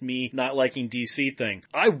apologist, me not liking DC thing.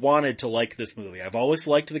 I wanted to like this movie. I've always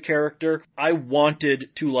liked the character. I wanted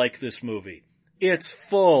to like this movie. It's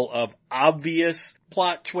full of obvious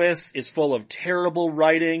plot twists. It's full of terrible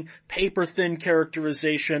writing, paper-thin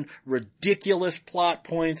characterization, ridiculous plot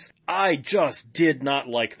points. I just did not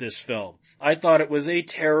like this film. I thought it was a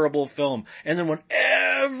terrible film. And then when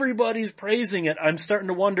everybody's praising it, I'm starting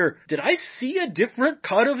to wonder, did I see a different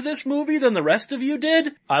cut of this movie than the rest of you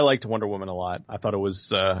did? I liked Wonder Woman a lot. I thought it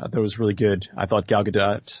was really good. I thought Gal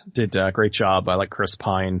Gadot did a great job. I like Chris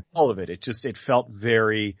Pine. All of it. It felt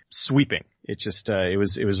very sweeping. It just, it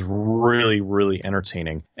was really, really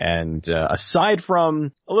entertaining. And, aside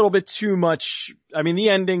from a little bit too much, I mean, the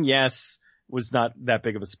ending, yes, was not that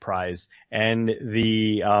big of a surprise. And all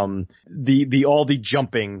the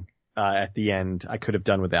jumping, at the end, I could have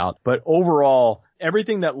done without. But overall,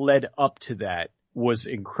 everything that led up to that was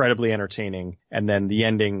incredibly entertaining. And then the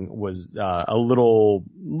ending was, a little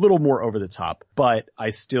more over the top. But I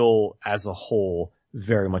still, as a whole,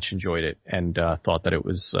 very much enjoyed it and thought that it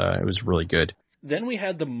was really good. Then we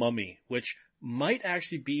had The Mummy, which might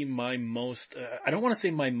actually be my most, I don't want to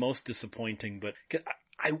say my most disappointing, but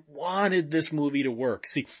I wanted this movie to work.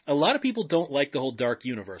 See, a lot of people don't like the whole Dark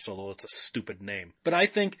Universe, although it's a stupid name. But I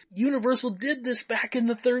think Universal did this back in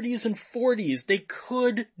the 30s and 40s. They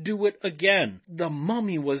could do it again. The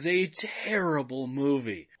Mummy was a terrible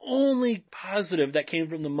movie. Only positive that came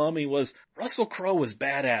from The Mummy was Russell Crowe was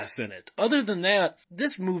badass in it. Other than that,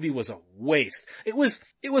 this movie was a waste. It was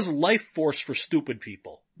Life Force for stupid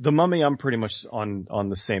people. The Mummy, I'm pretty much on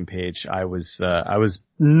the same page. I was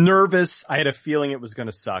nervous. I had a feeling it was going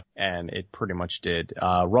to suck, and it pretty much did.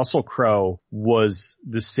 Russell Crowe was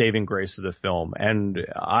the saving grace of the film. And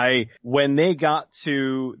when they got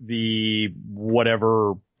to the,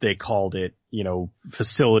 whatever they called it,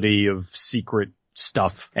 facility of secret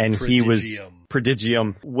stuff, and he was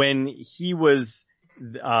Prodigium. When he was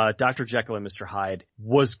Dr. Jekyll and Mr. Hyde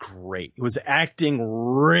was great. It was acting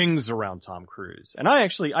rings around Tom Cruise. And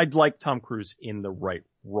I'd like Tom Cruise in the right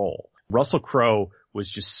role. Russell Crowe was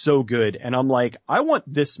just so good. And I'm like, I want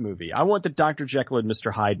this movie. I want the Dr. Jekyll and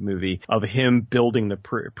Mr. Hyde movie of him building the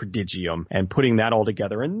Prodigium and putting that all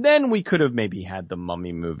together. And then we could have maybe had the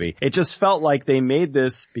Mummy movie. It just felt like they made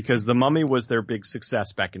this because the Mummy was their big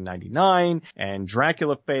success back in 99 and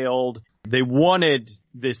Dracula failed. They wanted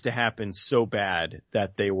this to happen so bad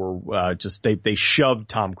that they were they shoved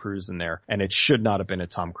Tom Cruise in there, and it should not have been a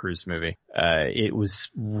Tom Cruise movie. It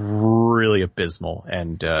was really abysmal,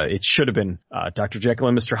 and it should have been Dr. Jekyll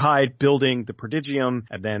and Mr. Hyde building the Prodigium,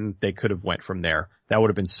 and then they could have went from there. That would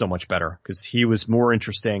have been so much better because he was more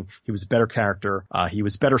interesting. He was a better character. He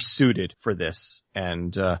was better suited for this.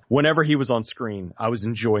 And whenever he was on screen, I was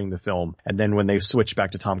enjoying the film. And then when they switched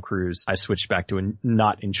back to Tom Cruise, I switched back to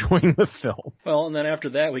not enjoying the film. Well, and then after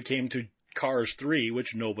that, we came to Cars 3,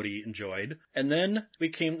 which nobody enjoyed. And then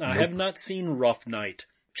I have not seen Rough Night.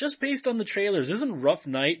 Just based on the trailers, isn't Rough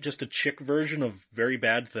Night just a chick version of Very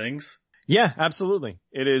Bad Things? Yeah, absolutely.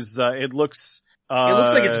 It is. It looks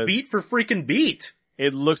like it's beat for freaking beat.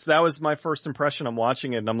 That was my first impression. I'm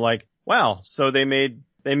watching it and I'm like, wow. So they remade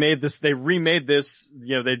this, they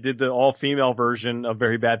did the all female version of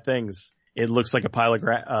Very Bad Things. It looks like a pile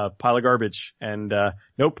of garbage and,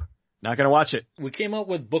 nope. Not gonna watch it. We came out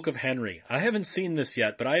with Book of Henry. I haven't seen this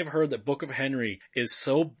yet, but I have heard that Book of Henry is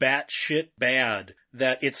so batshit bad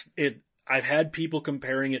that I've had people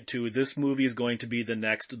comparing it to this movie is going to be the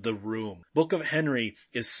next The Room. Book of Henry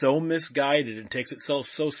is so misguided and takes itself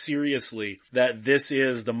so seriously that this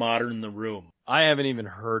is the modern The Room. I haven't even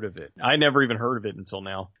heard of it. I never even heard of it until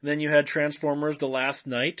now. Then you had Transformers The Last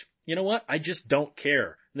Night. You know what? I just don't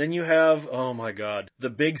care. Then you have, oh my god, The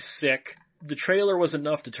Big Sick. The trailer was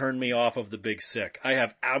enough to turn me off of The Big Sick. I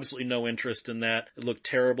have absolutely no interest in that. It looked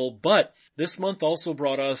terrible. But this month also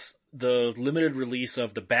brought us the limited release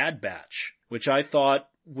of The Bad Batch, which I thought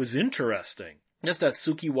was interesting. That's that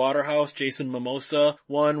Suki Waterhouse, Jason Momoa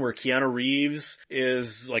one where Keanu Reeves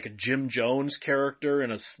is like a Jim Jones character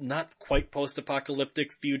in a not quite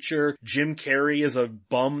post-apocalyptic future. Jim Carrey is a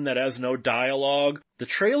bum that has no dialogue. The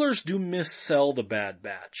trailers do missell The Bad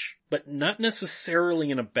Batch, but not necessarily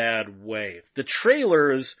in a bad way. The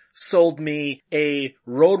trailers sold me a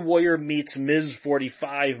Road Warrior meets Ms.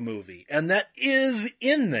 45 movie, and that is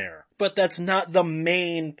in there, but that's not the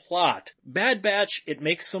main plot. Bad Batch, it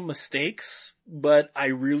makes some mistakes, but I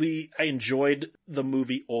enjoyed the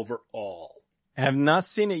movie overall. I have not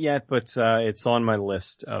seen it yet, but it's on my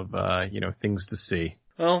list of, things to see.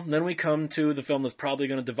 Well, then we come to the film that's probably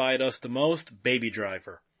going to divide us the most, Baby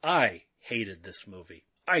Driver. I hated this movie.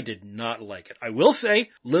 I did not like it. I will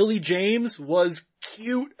say, Lily James was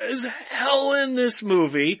cute as hell in this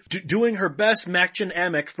movie, doing her best Mädchen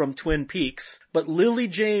Amick from Twin Peaks, but Lily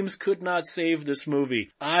James could not save this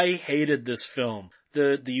movie. I hated this film.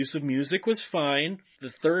 The use of music was fine. The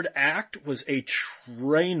third act was a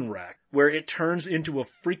train wreck where it turns into a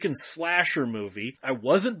freaking slasher movie. I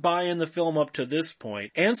wasn't buying the film up to this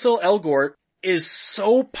point. Ansel Elgort is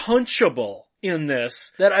so punchable in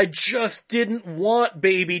this that I just didn't want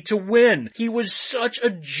Baby to win. He was such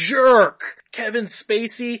a jerk. Kevin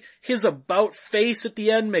Spacey, his about face at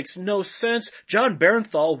the end makes no sense. John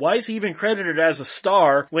Bernthal, why is he even credited as a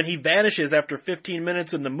star when he vanishes after 15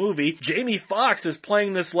 minutes in the movie? Jamie Foxx is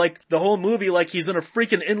playing this like the whole movie like he's in a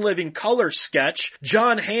freaking In Living Color sketch.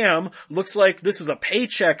 John Hamm looks like this is a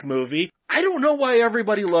paycheck movie. I don't know why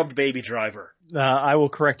everybody loved Baby Driver. I will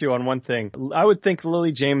correct you on one thing. I would think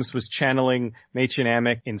Lily James was channeling Mädchen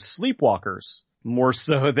Amick in Sleepwalkers more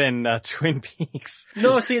so than Twin Peaks.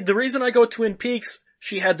 No, see, the reason I go Twin Peaks,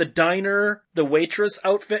 she had the diner, the waitress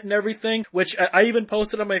outfit and everything, which I even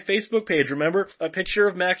posted on my Facebook page, remember? A picture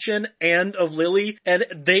of Mädchen and of Lily, and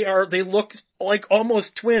they look like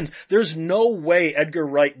almost twins. There's no way Edgar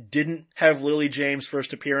Wright didn't have Lily James'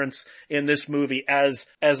 first appearance in this movie as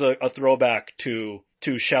a throwback to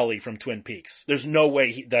Shelley from Twin Peaks. There's no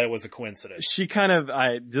way that was a coincidence. She kind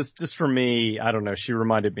of, just for me, I don't know, she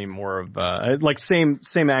reminded me more of, like same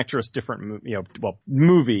actress, different,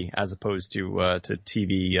 movie as opposed to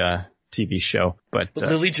TV show. But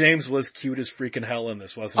Lily James was cute as freaking hell in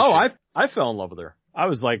this, wasn't she? Oh, I fell in love with her. I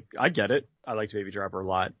was like, I get it. I liked Baby Driver a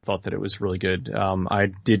lot. Thought that it was really good. I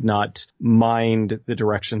did not mind the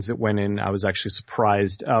directions it went in. I was actually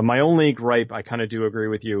surprised. My only gripe, I kind of do agree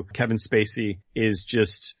with you. Kevin Spacey is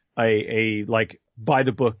just a by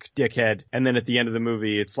the book dickhead. And then at the end of the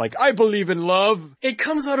movie, it's like, I believe in love. It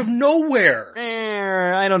comes out of nowhere.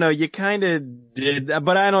 I don't know. You kind of did that,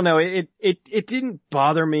 but I don't know. It didn't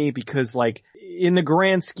bother me because in the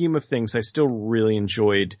grand scheme of things, I still really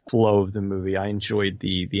enjoyed the flow of the movie. I enjoyed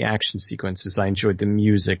the action sequences. I enjoyed the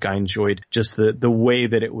music. I enjoyed just the way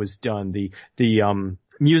that it was done. The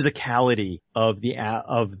musicality of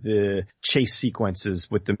the chase sequences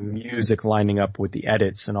with the music lining up with the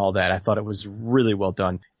edits and all that. I thought it was really well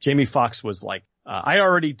done. Jamie Foxx was I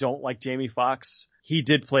already don't like Jamie Foxx. He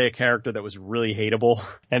did play a character that was really hateable,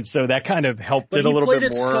 and so that kind of helped it a little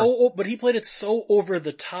bit more. But he played it so over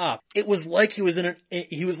the top. It was like he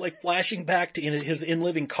was like flashing back to his In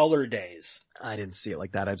Living Color days. I didn't see it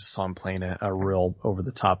like that. I just saw him playing a real over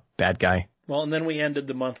the top bad guy. Well, and then we ended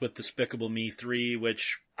the month with Despicable Me 3,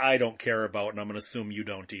 which I don't care about, and I'm going to assume you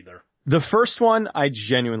don't either. The first one, I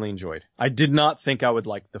genuinely enjoyed. I did not think I would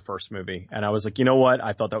like the first movie. And I was like, you know what?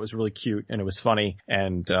 I thought that was really cute and it was funny.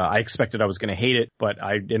 And I expected I was going to hate it, but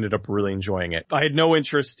I ended up really enjoying it. I had no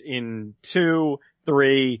interest in 2,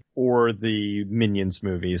 3, or the Minions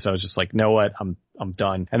movies. I was just like, know what? I'm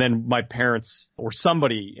done. And then my parents or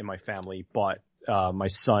somebody in my family bought my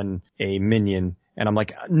son a Minion. And I'm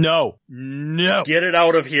like, no. Get it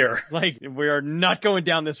out of here. We are not going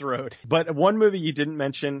down this road. But one movie you didn't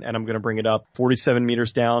mention, and I'm going to bring it up, 47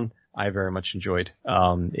 Meters Down, I very much enjoyed.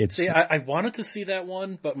 I wanted to see that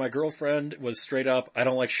one, but my girlfriend was straight up, I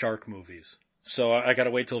don't like shark movies. So I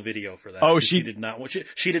gotta wait till video for that. Oh, she did not want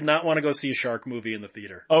to go see a shark movie in the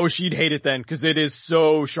theater. Oh, she'd hate it then, cause it is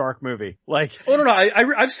so shark movie. Oh no,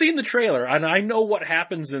 I've seen the trailer and I know what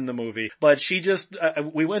happens in the movie, but she just,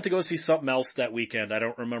 we went to go see something else that weekend. I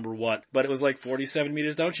don't remember what, but it was 47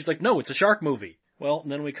 Meters Down. She's like, no, it's a shark movie. Well,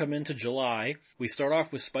 and then we come into July. We start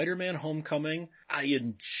off with Spider-Man Homecoming. I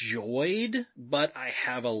enjoyed, but I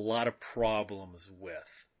have a lot of problems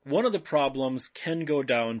with. One of the problems can go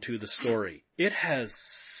down to the story. It has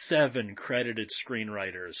 7 credited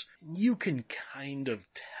screenwriters. You can kind of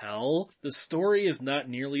tell the story is not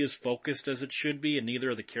nearly as focused as it should be, and neither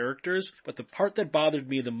are the characters. But the part that bothered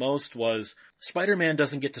me the most was Spider-Man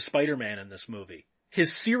doesn't get to Spider-Man in this movie.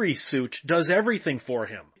 His Siri suit does everything for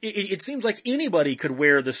him. It seems like anybody could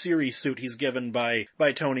wear the Siri suit he's given by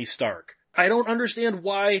Tony Stark. I don't understand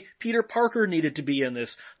why Peter Parker needed to be in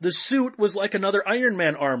this. The suit was like another Iron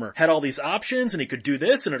Man armor. Had all these options and he could do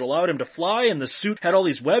this and it allowed him to fly and the suit had all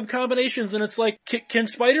these web combinations and it's like, can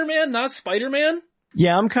Spider-Man not Spider-Man?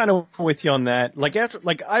 Yeah, I'm kind of with you on that.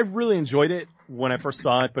 I really enjoyed it when I first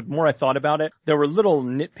saw it, but the more I thought about it, there were little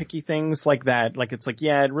nitpicky things like that. Like, it's like,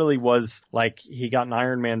 yeah, it really was like he got an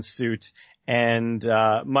Iron Man suit. And,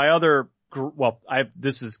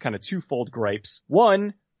 this is kind of twofold gripes.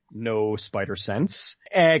 One, no spider sense,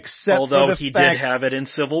 except although he did have it in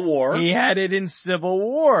Civil War. He had it in Civil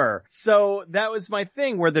War. So that was my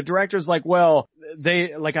thing where the director's like, well,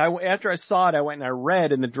 after I saw it, I went and I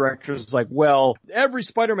read and the director's like, well, every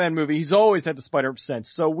Spider-Man movie, he's always had the spider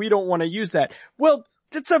sense. So we don't want to use that. Well,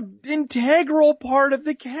 that's an integral part of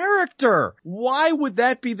the character. Why would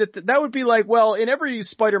that be that would be like, well, in every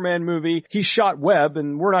Spider-Man movie, he shot web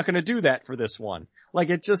and we're not going to do that for this one. Like,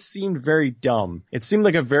 it just seemed very dumb. It seemed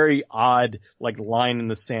like a very odd, line in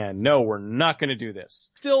the sand. No, we're not going to do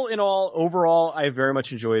this. Still, overall, I very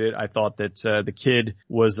much enjoyed it. I thought that, the kid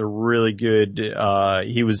was a really good,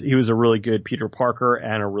 he was a really good Peter Parker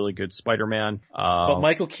and a really good Spider-Man. But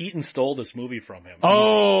Michael Keaton stole this movie from him.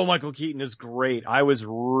 Oh, Michael Keaton is great. I was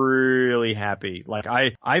really happy.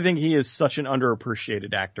 I think he is such an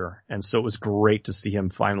underappreciated actor. And so it was great to see him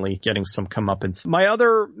finally getting some comeuppance. My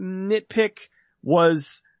other nitpick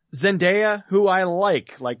was Zendaya, who I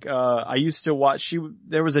like. I used to watch,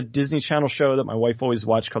 there was a Disney Channel show that my wife always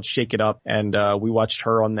watched called Shake It Up, and we watched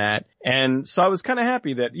her on that. And so I was kind of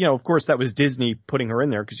happy that, of course that was Disney putting her in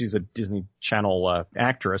there because she's a Disney Channel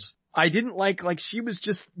actress. I didn't like she was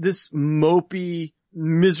just this mopey,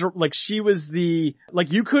 miserable, she was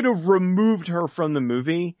you could have removed her from the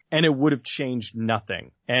movie and it would have changed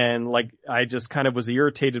nothing. And I just kind of was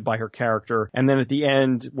irritated by her character. And then at the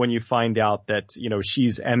end, when you find out that,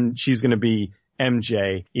 she's going to be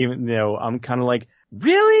MJ, even though I'm kind of like,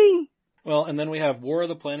 really? Well, and then we have War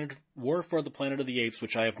for the Planet of the Apes,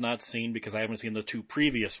 which I have not seen because I haven't seen the two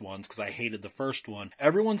previous ones because I hated the first one.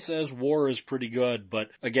 Everyone says War is pretty good,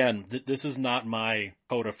 but again, this is not my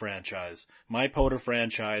POTA franchise. My POTA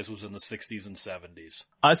franchise was in the 60s and 70s.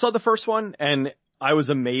 I saw the first one and I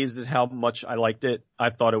was amazed at how much I liked it.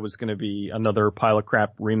 I thought it was going to be another pile of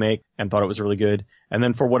crap remake and thought it was really good. And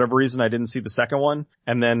then for whatever reason, I didn't see the second one.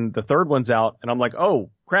 And then the third one's out and I'm like,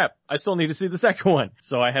 oh crap, I still need to see the second one.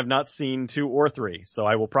 So I have not seen 2 or 3. So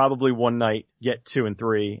I will probably one night get 2 and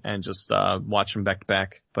 3 and just watch them back to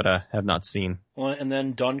back, but have not seen. Well, and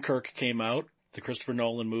then Dunkirk came out. The Christopher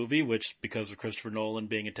Nolan movie, which, because of Christopher Nolan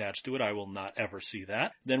being attached to it, I will not ever see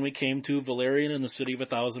that. Then we came to Valerian and the City of a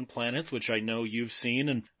Thousand Planets, which I know you've seen,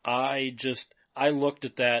 and I looked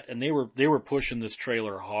at that, and they were pushing this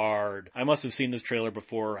trailer hard. I must have seen this trailer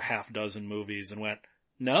before a half dozen movies and went,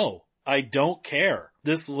 no, I don't care.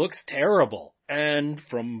 This looks terrible. And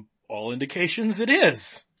from all indications, it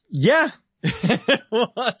is. Yeah. It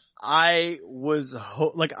was.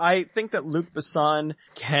 I think that Luc Besson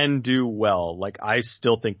can do well. I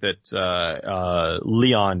still think that,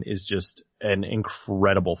 Leon is just an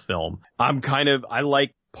incredible film. I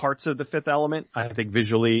like parts of The Fifth Element. I think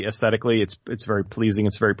visually, aesthetically, it's very pleasing.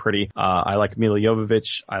 It's very pretty. I like Milla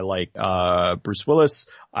Jovovich. I like, Bruce Willis.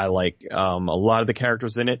 I like, a lot of the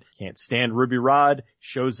characters in it. Can't stand Ruby Rhod.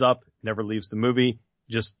 Shows up, never leaves the movie.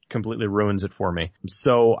 Just completely ruins it for me.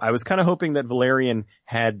 So I was kind of hoping that Valerian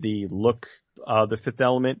had the look of The Fifth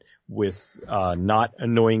Element with not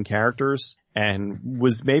annoying characters and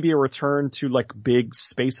was maybe a return to big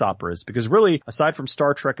space operas, because really, aside from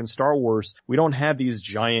Star Trek and Star Wars, we don't have these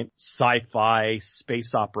giant sci-fi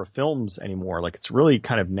space opera films anymore. It's really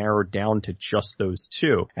kind of narrowed down to just those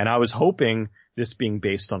two. And I was hoping, this being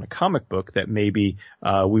based on a comic book, that maybe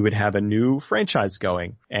we would have a new franchise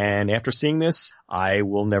going. And after seeing this, I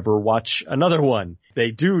will never watch another one.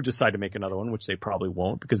 They do decide to make another one, which they probably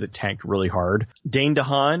won't because it tanked really hard. Dane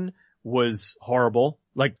DeHaan was horrible.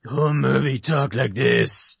 Who movie talk like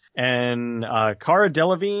this? And Cara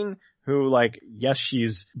Delevingne, who yes,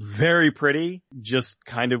 she's very pretty, just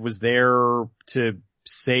kind of was there to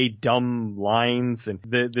say dumb lines, and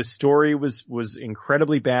the story was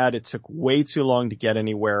incredibly bad. It took way too long to get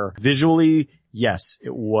anywhere. Visually, yes,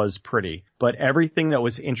 it was pretty, but everything that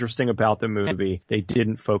was interesting about the movie, they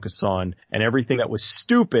didn't focus on, and everything that was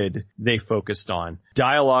stupid, they focused on.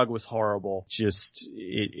 Dialogue was horrible. Just,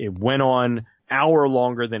 it went on hour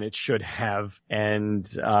longer than it should have, and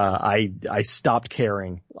I stopped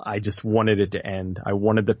caring. I just wanted it to end. I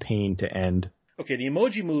wanted the pain to end. Okay, The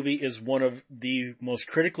Emoji Movie is one of the most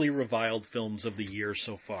critically reviled films of the year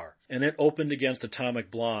so far. And it opened against Atomic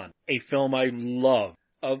Blonde, a film I love.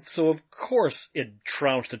 So of course it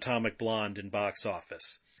trounced Atomic Blonde in box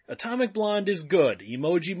office. Atomic Blonde is good.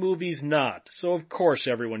 Emoji Movie's not. So of course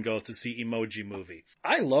everyone goes to see Emoji Movie.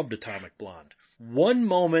 I loved Atomic Blonde. One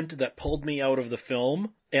moment that pulled me out of the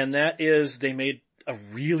film, and that is they made a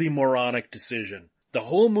really moronic decision. The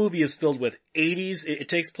whole movie is filled with 80s. It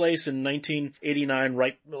takes place in 1989,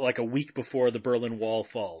 right like a week before the Berlin Wall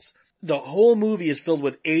falls. The whole movie is filled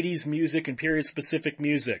with 80s music and period-specific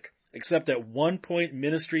music, except at one point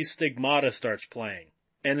Ministry Stigmata starts playing.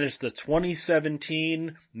 And it's the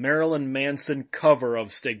 2017 Marilyn Manson cover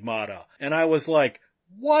of Stigmata. And I was like,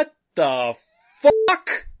 what the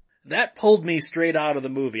fuck? That pulled me straight out of the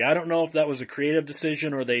movie. I don't know if that was a creative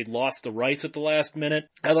decision or they lost the rights at the last minute.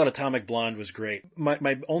 I thought Atomic Blonde was great.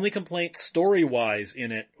 My only complaint story-wise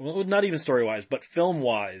in it, well, not even story-wise, but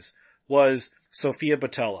film-wise, was Sofia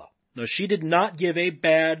Boutella. Now, she did not give a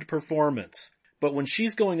bad performance. But when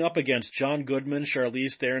she's going up against John Goodman,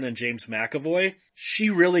 Charlize Theron, and James McAvoy, she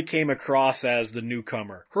really came across as the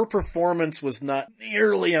newcomer. Her performance was not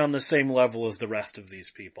nearly on the same level as the rest of these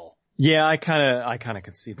people. Yeah, I kind of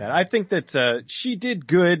could see that. I think that she did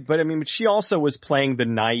good, but I mean, she also was playing the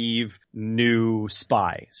naive new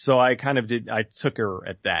spy. So I took her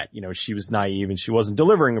at that. You know, she was naive and she wasn't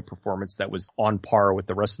delivering a performance that was on par with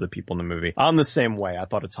the rest of the people in the movie. I'm the same way. I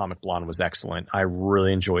thought Atomic Blonde was excellent. I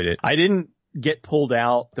really enjoyed it. I didn't get pulled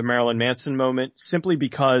out the Marilyn Manson moment simply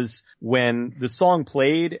because when the song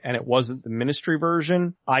played and it wasn't the Ministry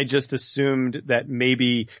version, I just assumed that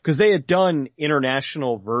maybe because they had done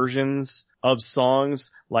international versions of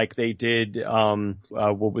songs like they did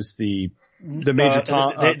what was the Major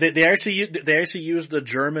Tom they actually used the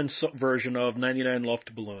German version of 99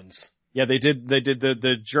 Luftballons. Yeah, they did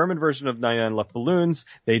the German version of 99 Luftballons.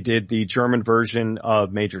 They did the German version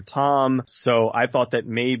of Major Tom. So I thought that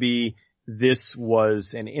maybe this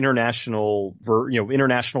was an international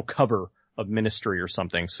cover of Ministry or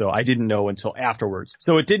something. So I didn't know until afterwards.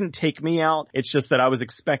 So it didn't take me out. It's just that I was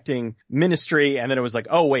expecting Ministry and then it was like,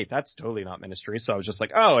 oh wait, that's totally not Ministry. So I was just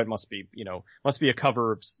like, oh, it must be a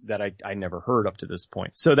cover that I never heard up to this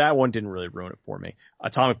point. So that one didn't really ruin it for me.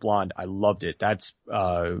 Atomic Blonde, I loved it. That's,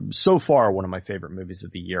 so far one of my favorite movies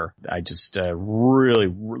of the year. I just, really,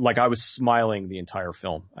 like I was smiling the entire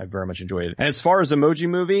film. I very much enjoyed it. And as far as Emoji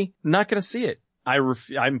Movie, not gonna see it.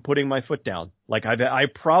 I'm putting my foot down. Like I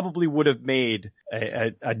probably would have made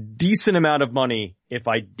a decent amount of money if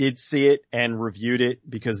I did see it and reviewed it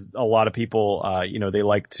because a lot of people, they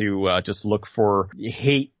like to, just look for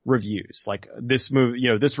hate reviews. Like this movie,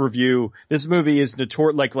 this movie is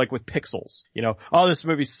notorious, like with Pixels, oh, this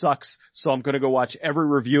movie sucks. So I'm going to go watch every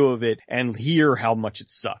review of it and hear how much it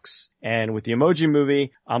sucks. And with the Emoji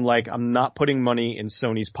Movie, I'm not putting money in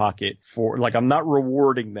Sony's pocket I'm not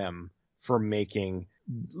rewarding them for making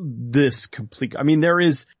this complete. I mean, there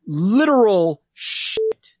is literal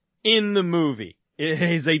shit in the movie. It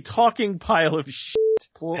is a talking pile of shit.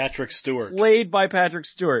 Patrick Stewart. Played by Patrick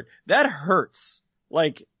Stewart. That hurts.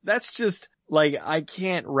 That's just, I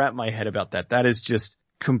can't wrap my head about that. That is just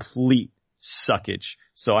complete suckage.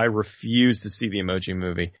 So I refuse to see the Emoji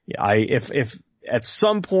Movie. If at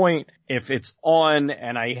some point, if it's on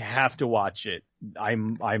and I have to watch it, I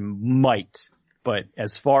might. But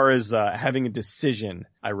as far as having a decision,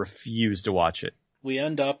 I refuse to watch it. We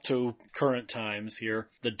end up to current times here.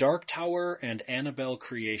 The Dark Tower and Annabelle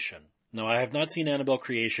Creation. Now, I have not seen Annabelle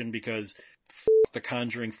Creation because the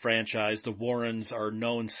Conjuring franchise. The Warrens are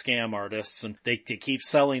known scam artists, and they keep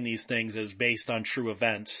selling these things as based on true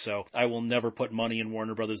events, so I will never put money in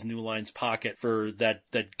Warner Brothers' New Line's pocket for that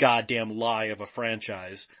goddamn lie of a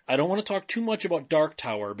franchise. I don't want to talk too much about Dark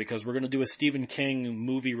Tower, because we're going to do a Stephen King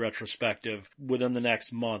movie retrospective within the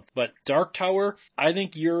next month, but Dark Tower, I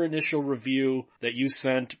think your initial review that you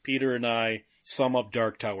sent Peter and I sum up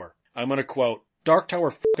Dark Tower. I'm going to quote, Dark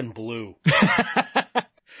Tower fucking blew.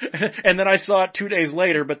 And then I saw it 2 days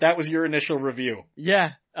later, but that was your initial review.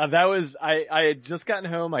 Yeah, that was, I had just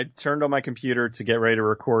gotten home. I turned on my computer to get ready to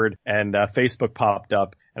record, and Facebook popped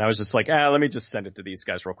up, and I was just like, let me just send it to these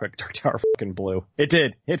guys real quick. Dark Tower fucking blew. It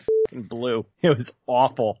did. It fucking blew. It was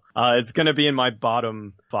awful. It's gonna be in my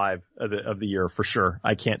bottom 5 of the year for sure.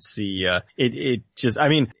 I can't see, it just, I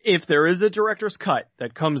mean, if there is a director's cut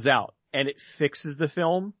that comes out and it fixes the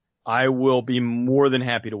film, I will be more than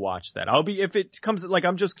happy to watch that. If it comes,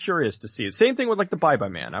 I'm just curious to see it. Same thing with the Bye-Bye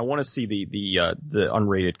Man. I want to see the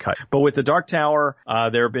unrated cut. But with the Dark Tower,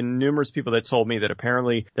 there have been numerous people that told me that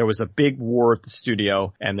apparently there was a big war at the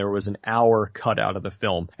studio and there was an hour cut out of the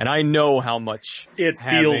film. And I know how much it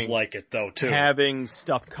feels like it though, too. Having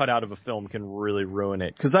stuff cut out of a film can really ruin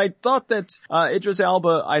it. Cause I thought that, Idris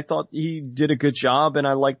Elba, I thought he did a good job and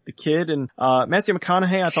I liked the kid, and, Matthew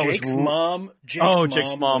McConaughey, I thought Jake's was... mom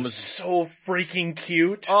Jake's mom was was so freaking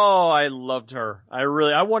cute. Oh, I loved her.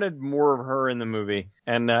 I wanted more of her in the movie.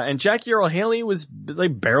 And Jackie Earle Haley was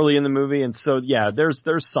like barely in the movie. And so, yeah, there's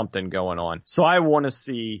something going on. So I want to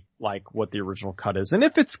see like what the original cut is. And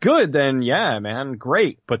if it's good, then yeah, man,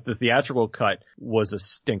 great. But the theatrical cut was a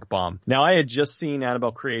stink bomb. Now I had just seen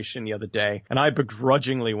Annabelle Creation the other day, and I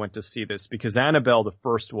begrudgingly went to see this because Annabelle, the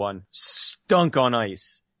first one, stunk on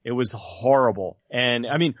ice. It was horrible. And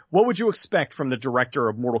I mean, what would you expect from the director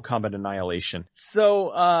of Mortal Kombat Annihilation?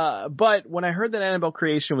 So, but when I heard that Annabelle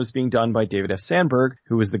Creation was being done by David F. Sandberg,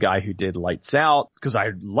 who was the guy who did Lights Out, because I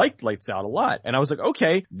liked Lights Out a lot. And I was like,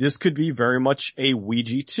 okay, this could be very much a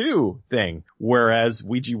Ouija 2 thing. Whereas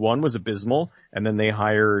Ouija 1 was abysmal. And then they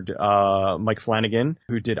hired, Mike Flanagan,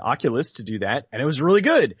 who did Oculus, to do that. And it was really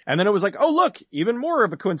good. And then it was like, oh, look, even more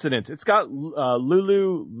of a coincidence. It's got,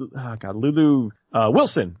 Lulu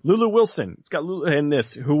Wilson. It's got Lulu in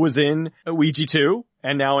this, who was in Ouija 2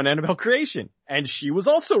 and now in Annabelle Creation. And she was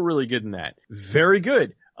also really good in that. Very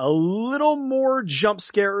good. A little more jump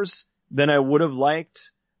scares than I would have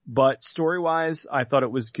liked. But story-wise, I thought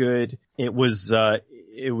it was good. It was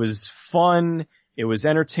fun. It was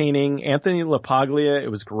entertaining. Anthony LaPaglia, it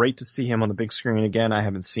was great to see him on the big screen again. I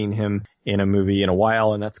haven't seen him in a movie in a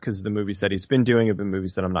while, and that's because the movies that he's been doing have been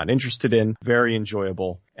movies that I'm not interested in. Very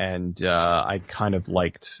enjoyable. And, I kind of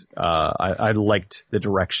liked, I liked the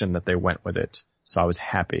direction that they went with it. So I was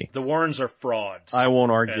happy. The Warrens are frauds. I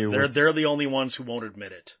won't argue. They're the only ones who won't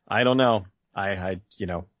admit it. I don't know.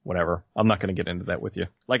 Whatever. I'm not going to get into that with you.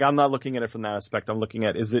 Like, I'm not looking at it from that aspect. I'm looking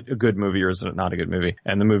at, is it a good movie or is it not a good movie?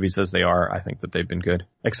 And the movie says they are. I think that they've been good.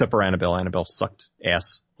 Except for Annabelle. Annabelle sucked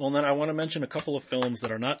ass. Well, then I want to mention a couple of films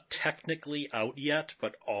that are not technically out yet,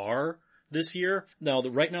 but are this year. Now,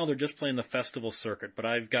 right now they're just playing the festival circuit, but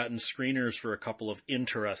I've gotten screeners for a couple of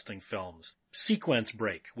interesting films. Sequence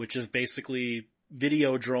Break, which is basically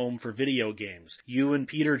Videodrome for video games. You and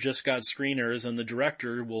Peter just got screeners, and the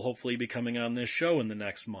director will hopefully be coming on this show in the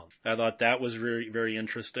next month. I thought that was very, very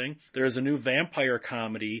interesting. There's a new vampire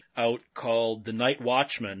comedy out called The Night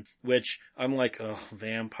Watchman, which I'm like, oh,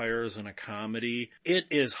 vampires in a comedy. It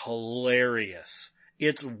is hilarious.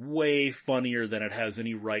 It's way funnier than it has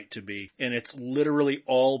any right to be, and it's literally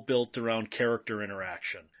all built around character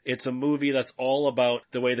interaction. It's a movie that's all about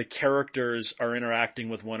the way the characters are interacting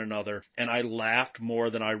with one another, and I laughed more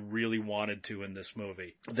than I really wanted to in this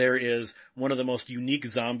movie. There is one of the most unique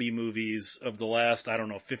zombie movies of the last,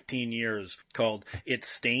 15 years, called It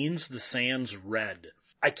Stains the Sands Red.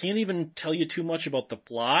 I can't even tell you too much about the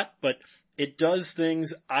plot, but it does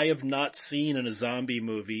things I have not seen in a zombie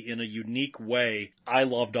movie in a unique way. I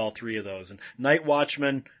loved all three of those. And Night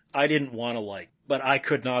Watchman, I didn't want to like, but I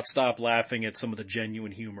could not stop laughing at some of the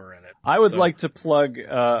genuine humor in it. I would like to plug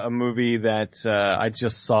a movie that I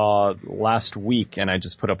just saw last week, and I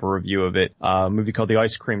just put up a review of it. A movie called The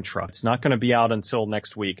Ice Cream Truck. It's not going to be out until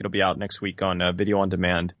next week. It'll be out next week on video on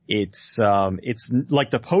demand. It's like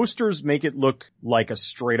the posters make it look like a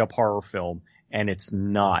straight up horror film. And it's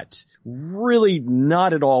not. Really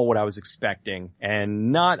not at all what I was expecting.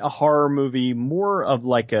 And not a horror movie, more of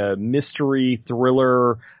like a mystery,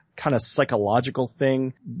 thriller, kind of psychological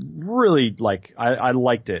thing. Really, I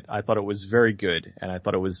liked it. I thought it was very good. And I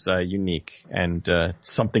thought it was unique and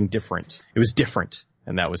something different. It was different.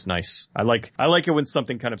 And that was nice. I like it when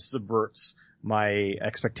something kind of subverts my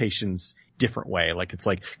expectations different way. Like, it's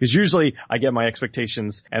like, because usually I get my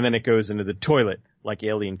expectations and then it goes into the toilet, like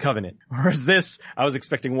Alien Covenant. Whereas this, I was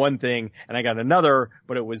expecting one thing and I got another,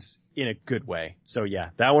 but it was in a good way. So yeah,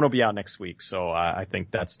 that one will be out next week. So I think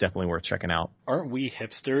that's definitely worth checking out. Aren't we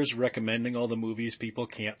hipsters recommending all the movies people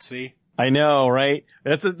can't see? I know, right?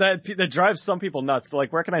 That drives some people nuts. They're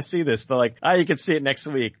like, where can I see this? They're like, you can see it next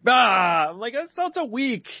week. I'm like, it's a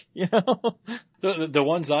week, you know? The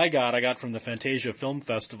ones I got from the Fantasia Film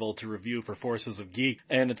Festival to review for Forces of Geek.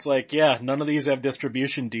 And it's like, yeah, none of these have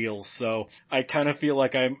distribution deals. So I kind of feel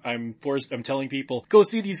like I'm telling people, go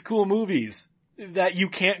see these cool movies that you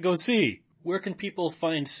can't go see. Where can people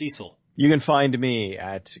find Cecil? You can find me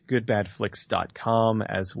at goodbadflix.com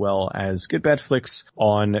as well as goodbadflix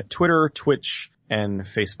on Twitter, Twitch, and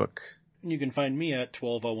Facebook. You can find me at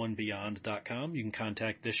 1201beyond.com. You can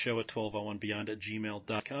contact this show at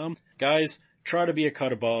 1201beyond@gmail.com. Guys, try to be a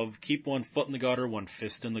cut above. Keep one foot in the gutter, one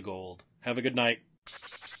fist in the gold. Have a good night.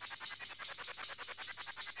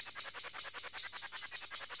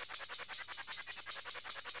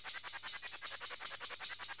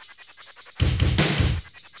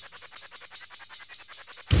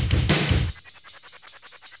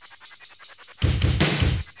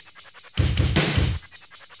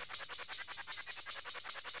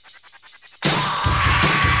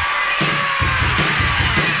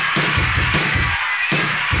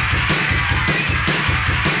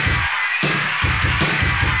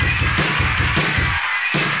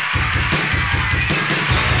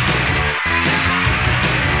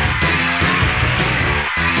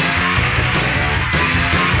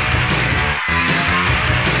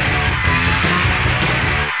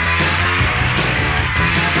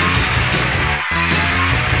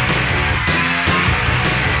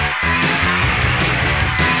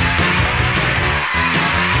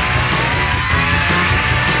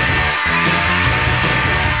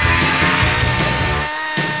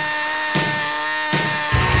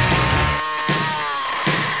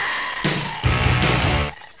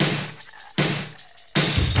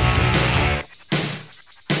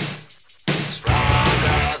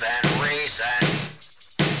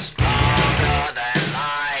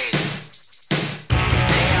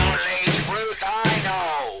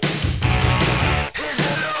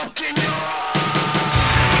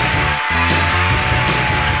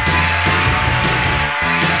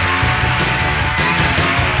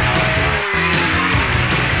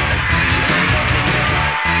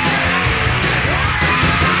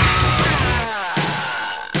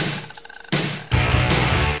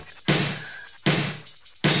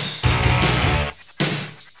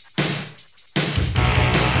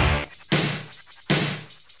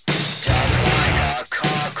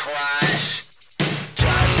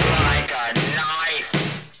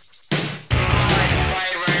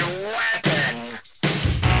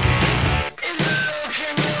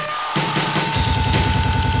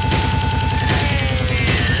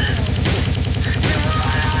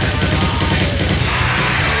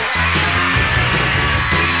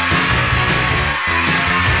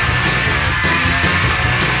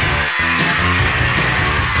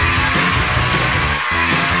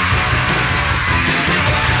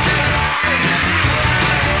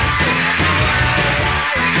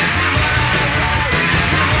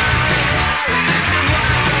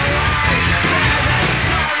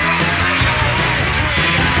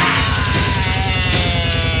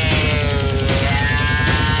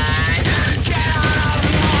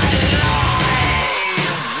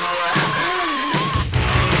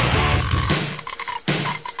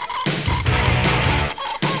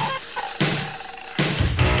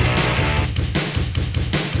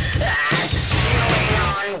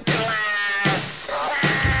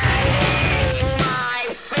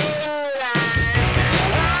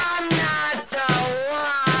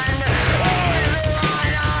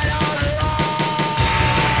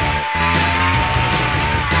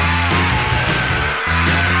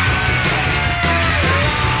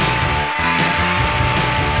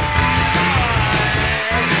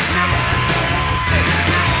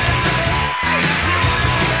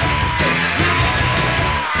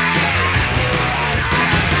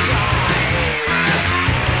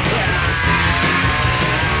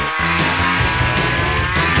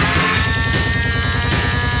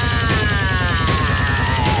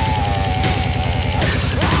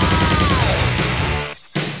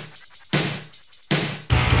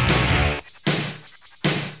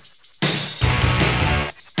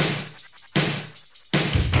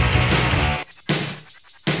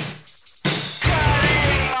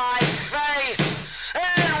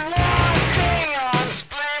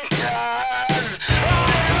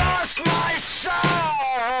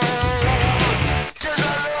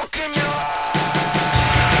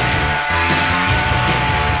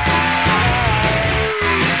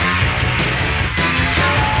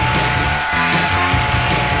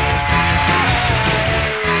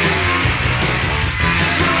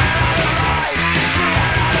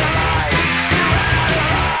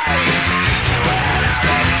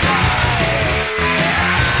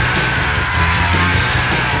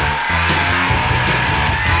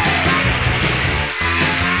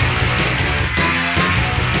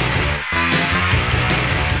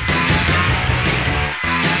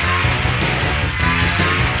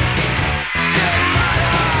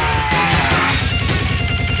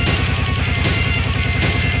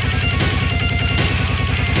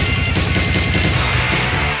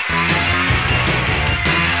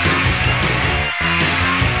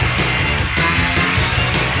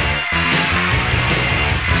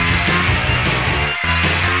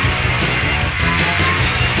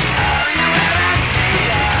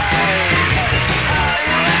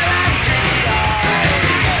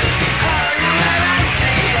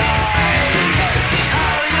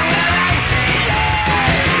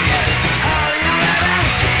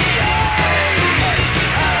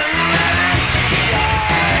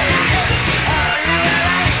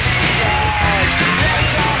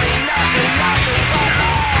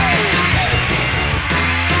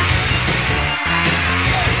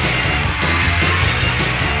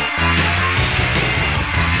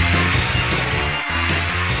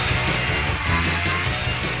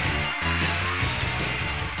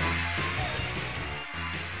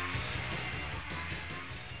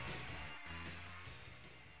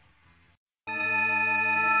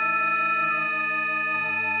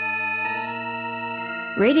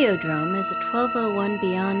 Radiodrome is a 1201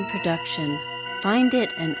 Beyond production. Find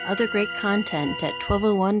it and other great content at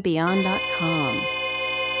 1201beyond.com.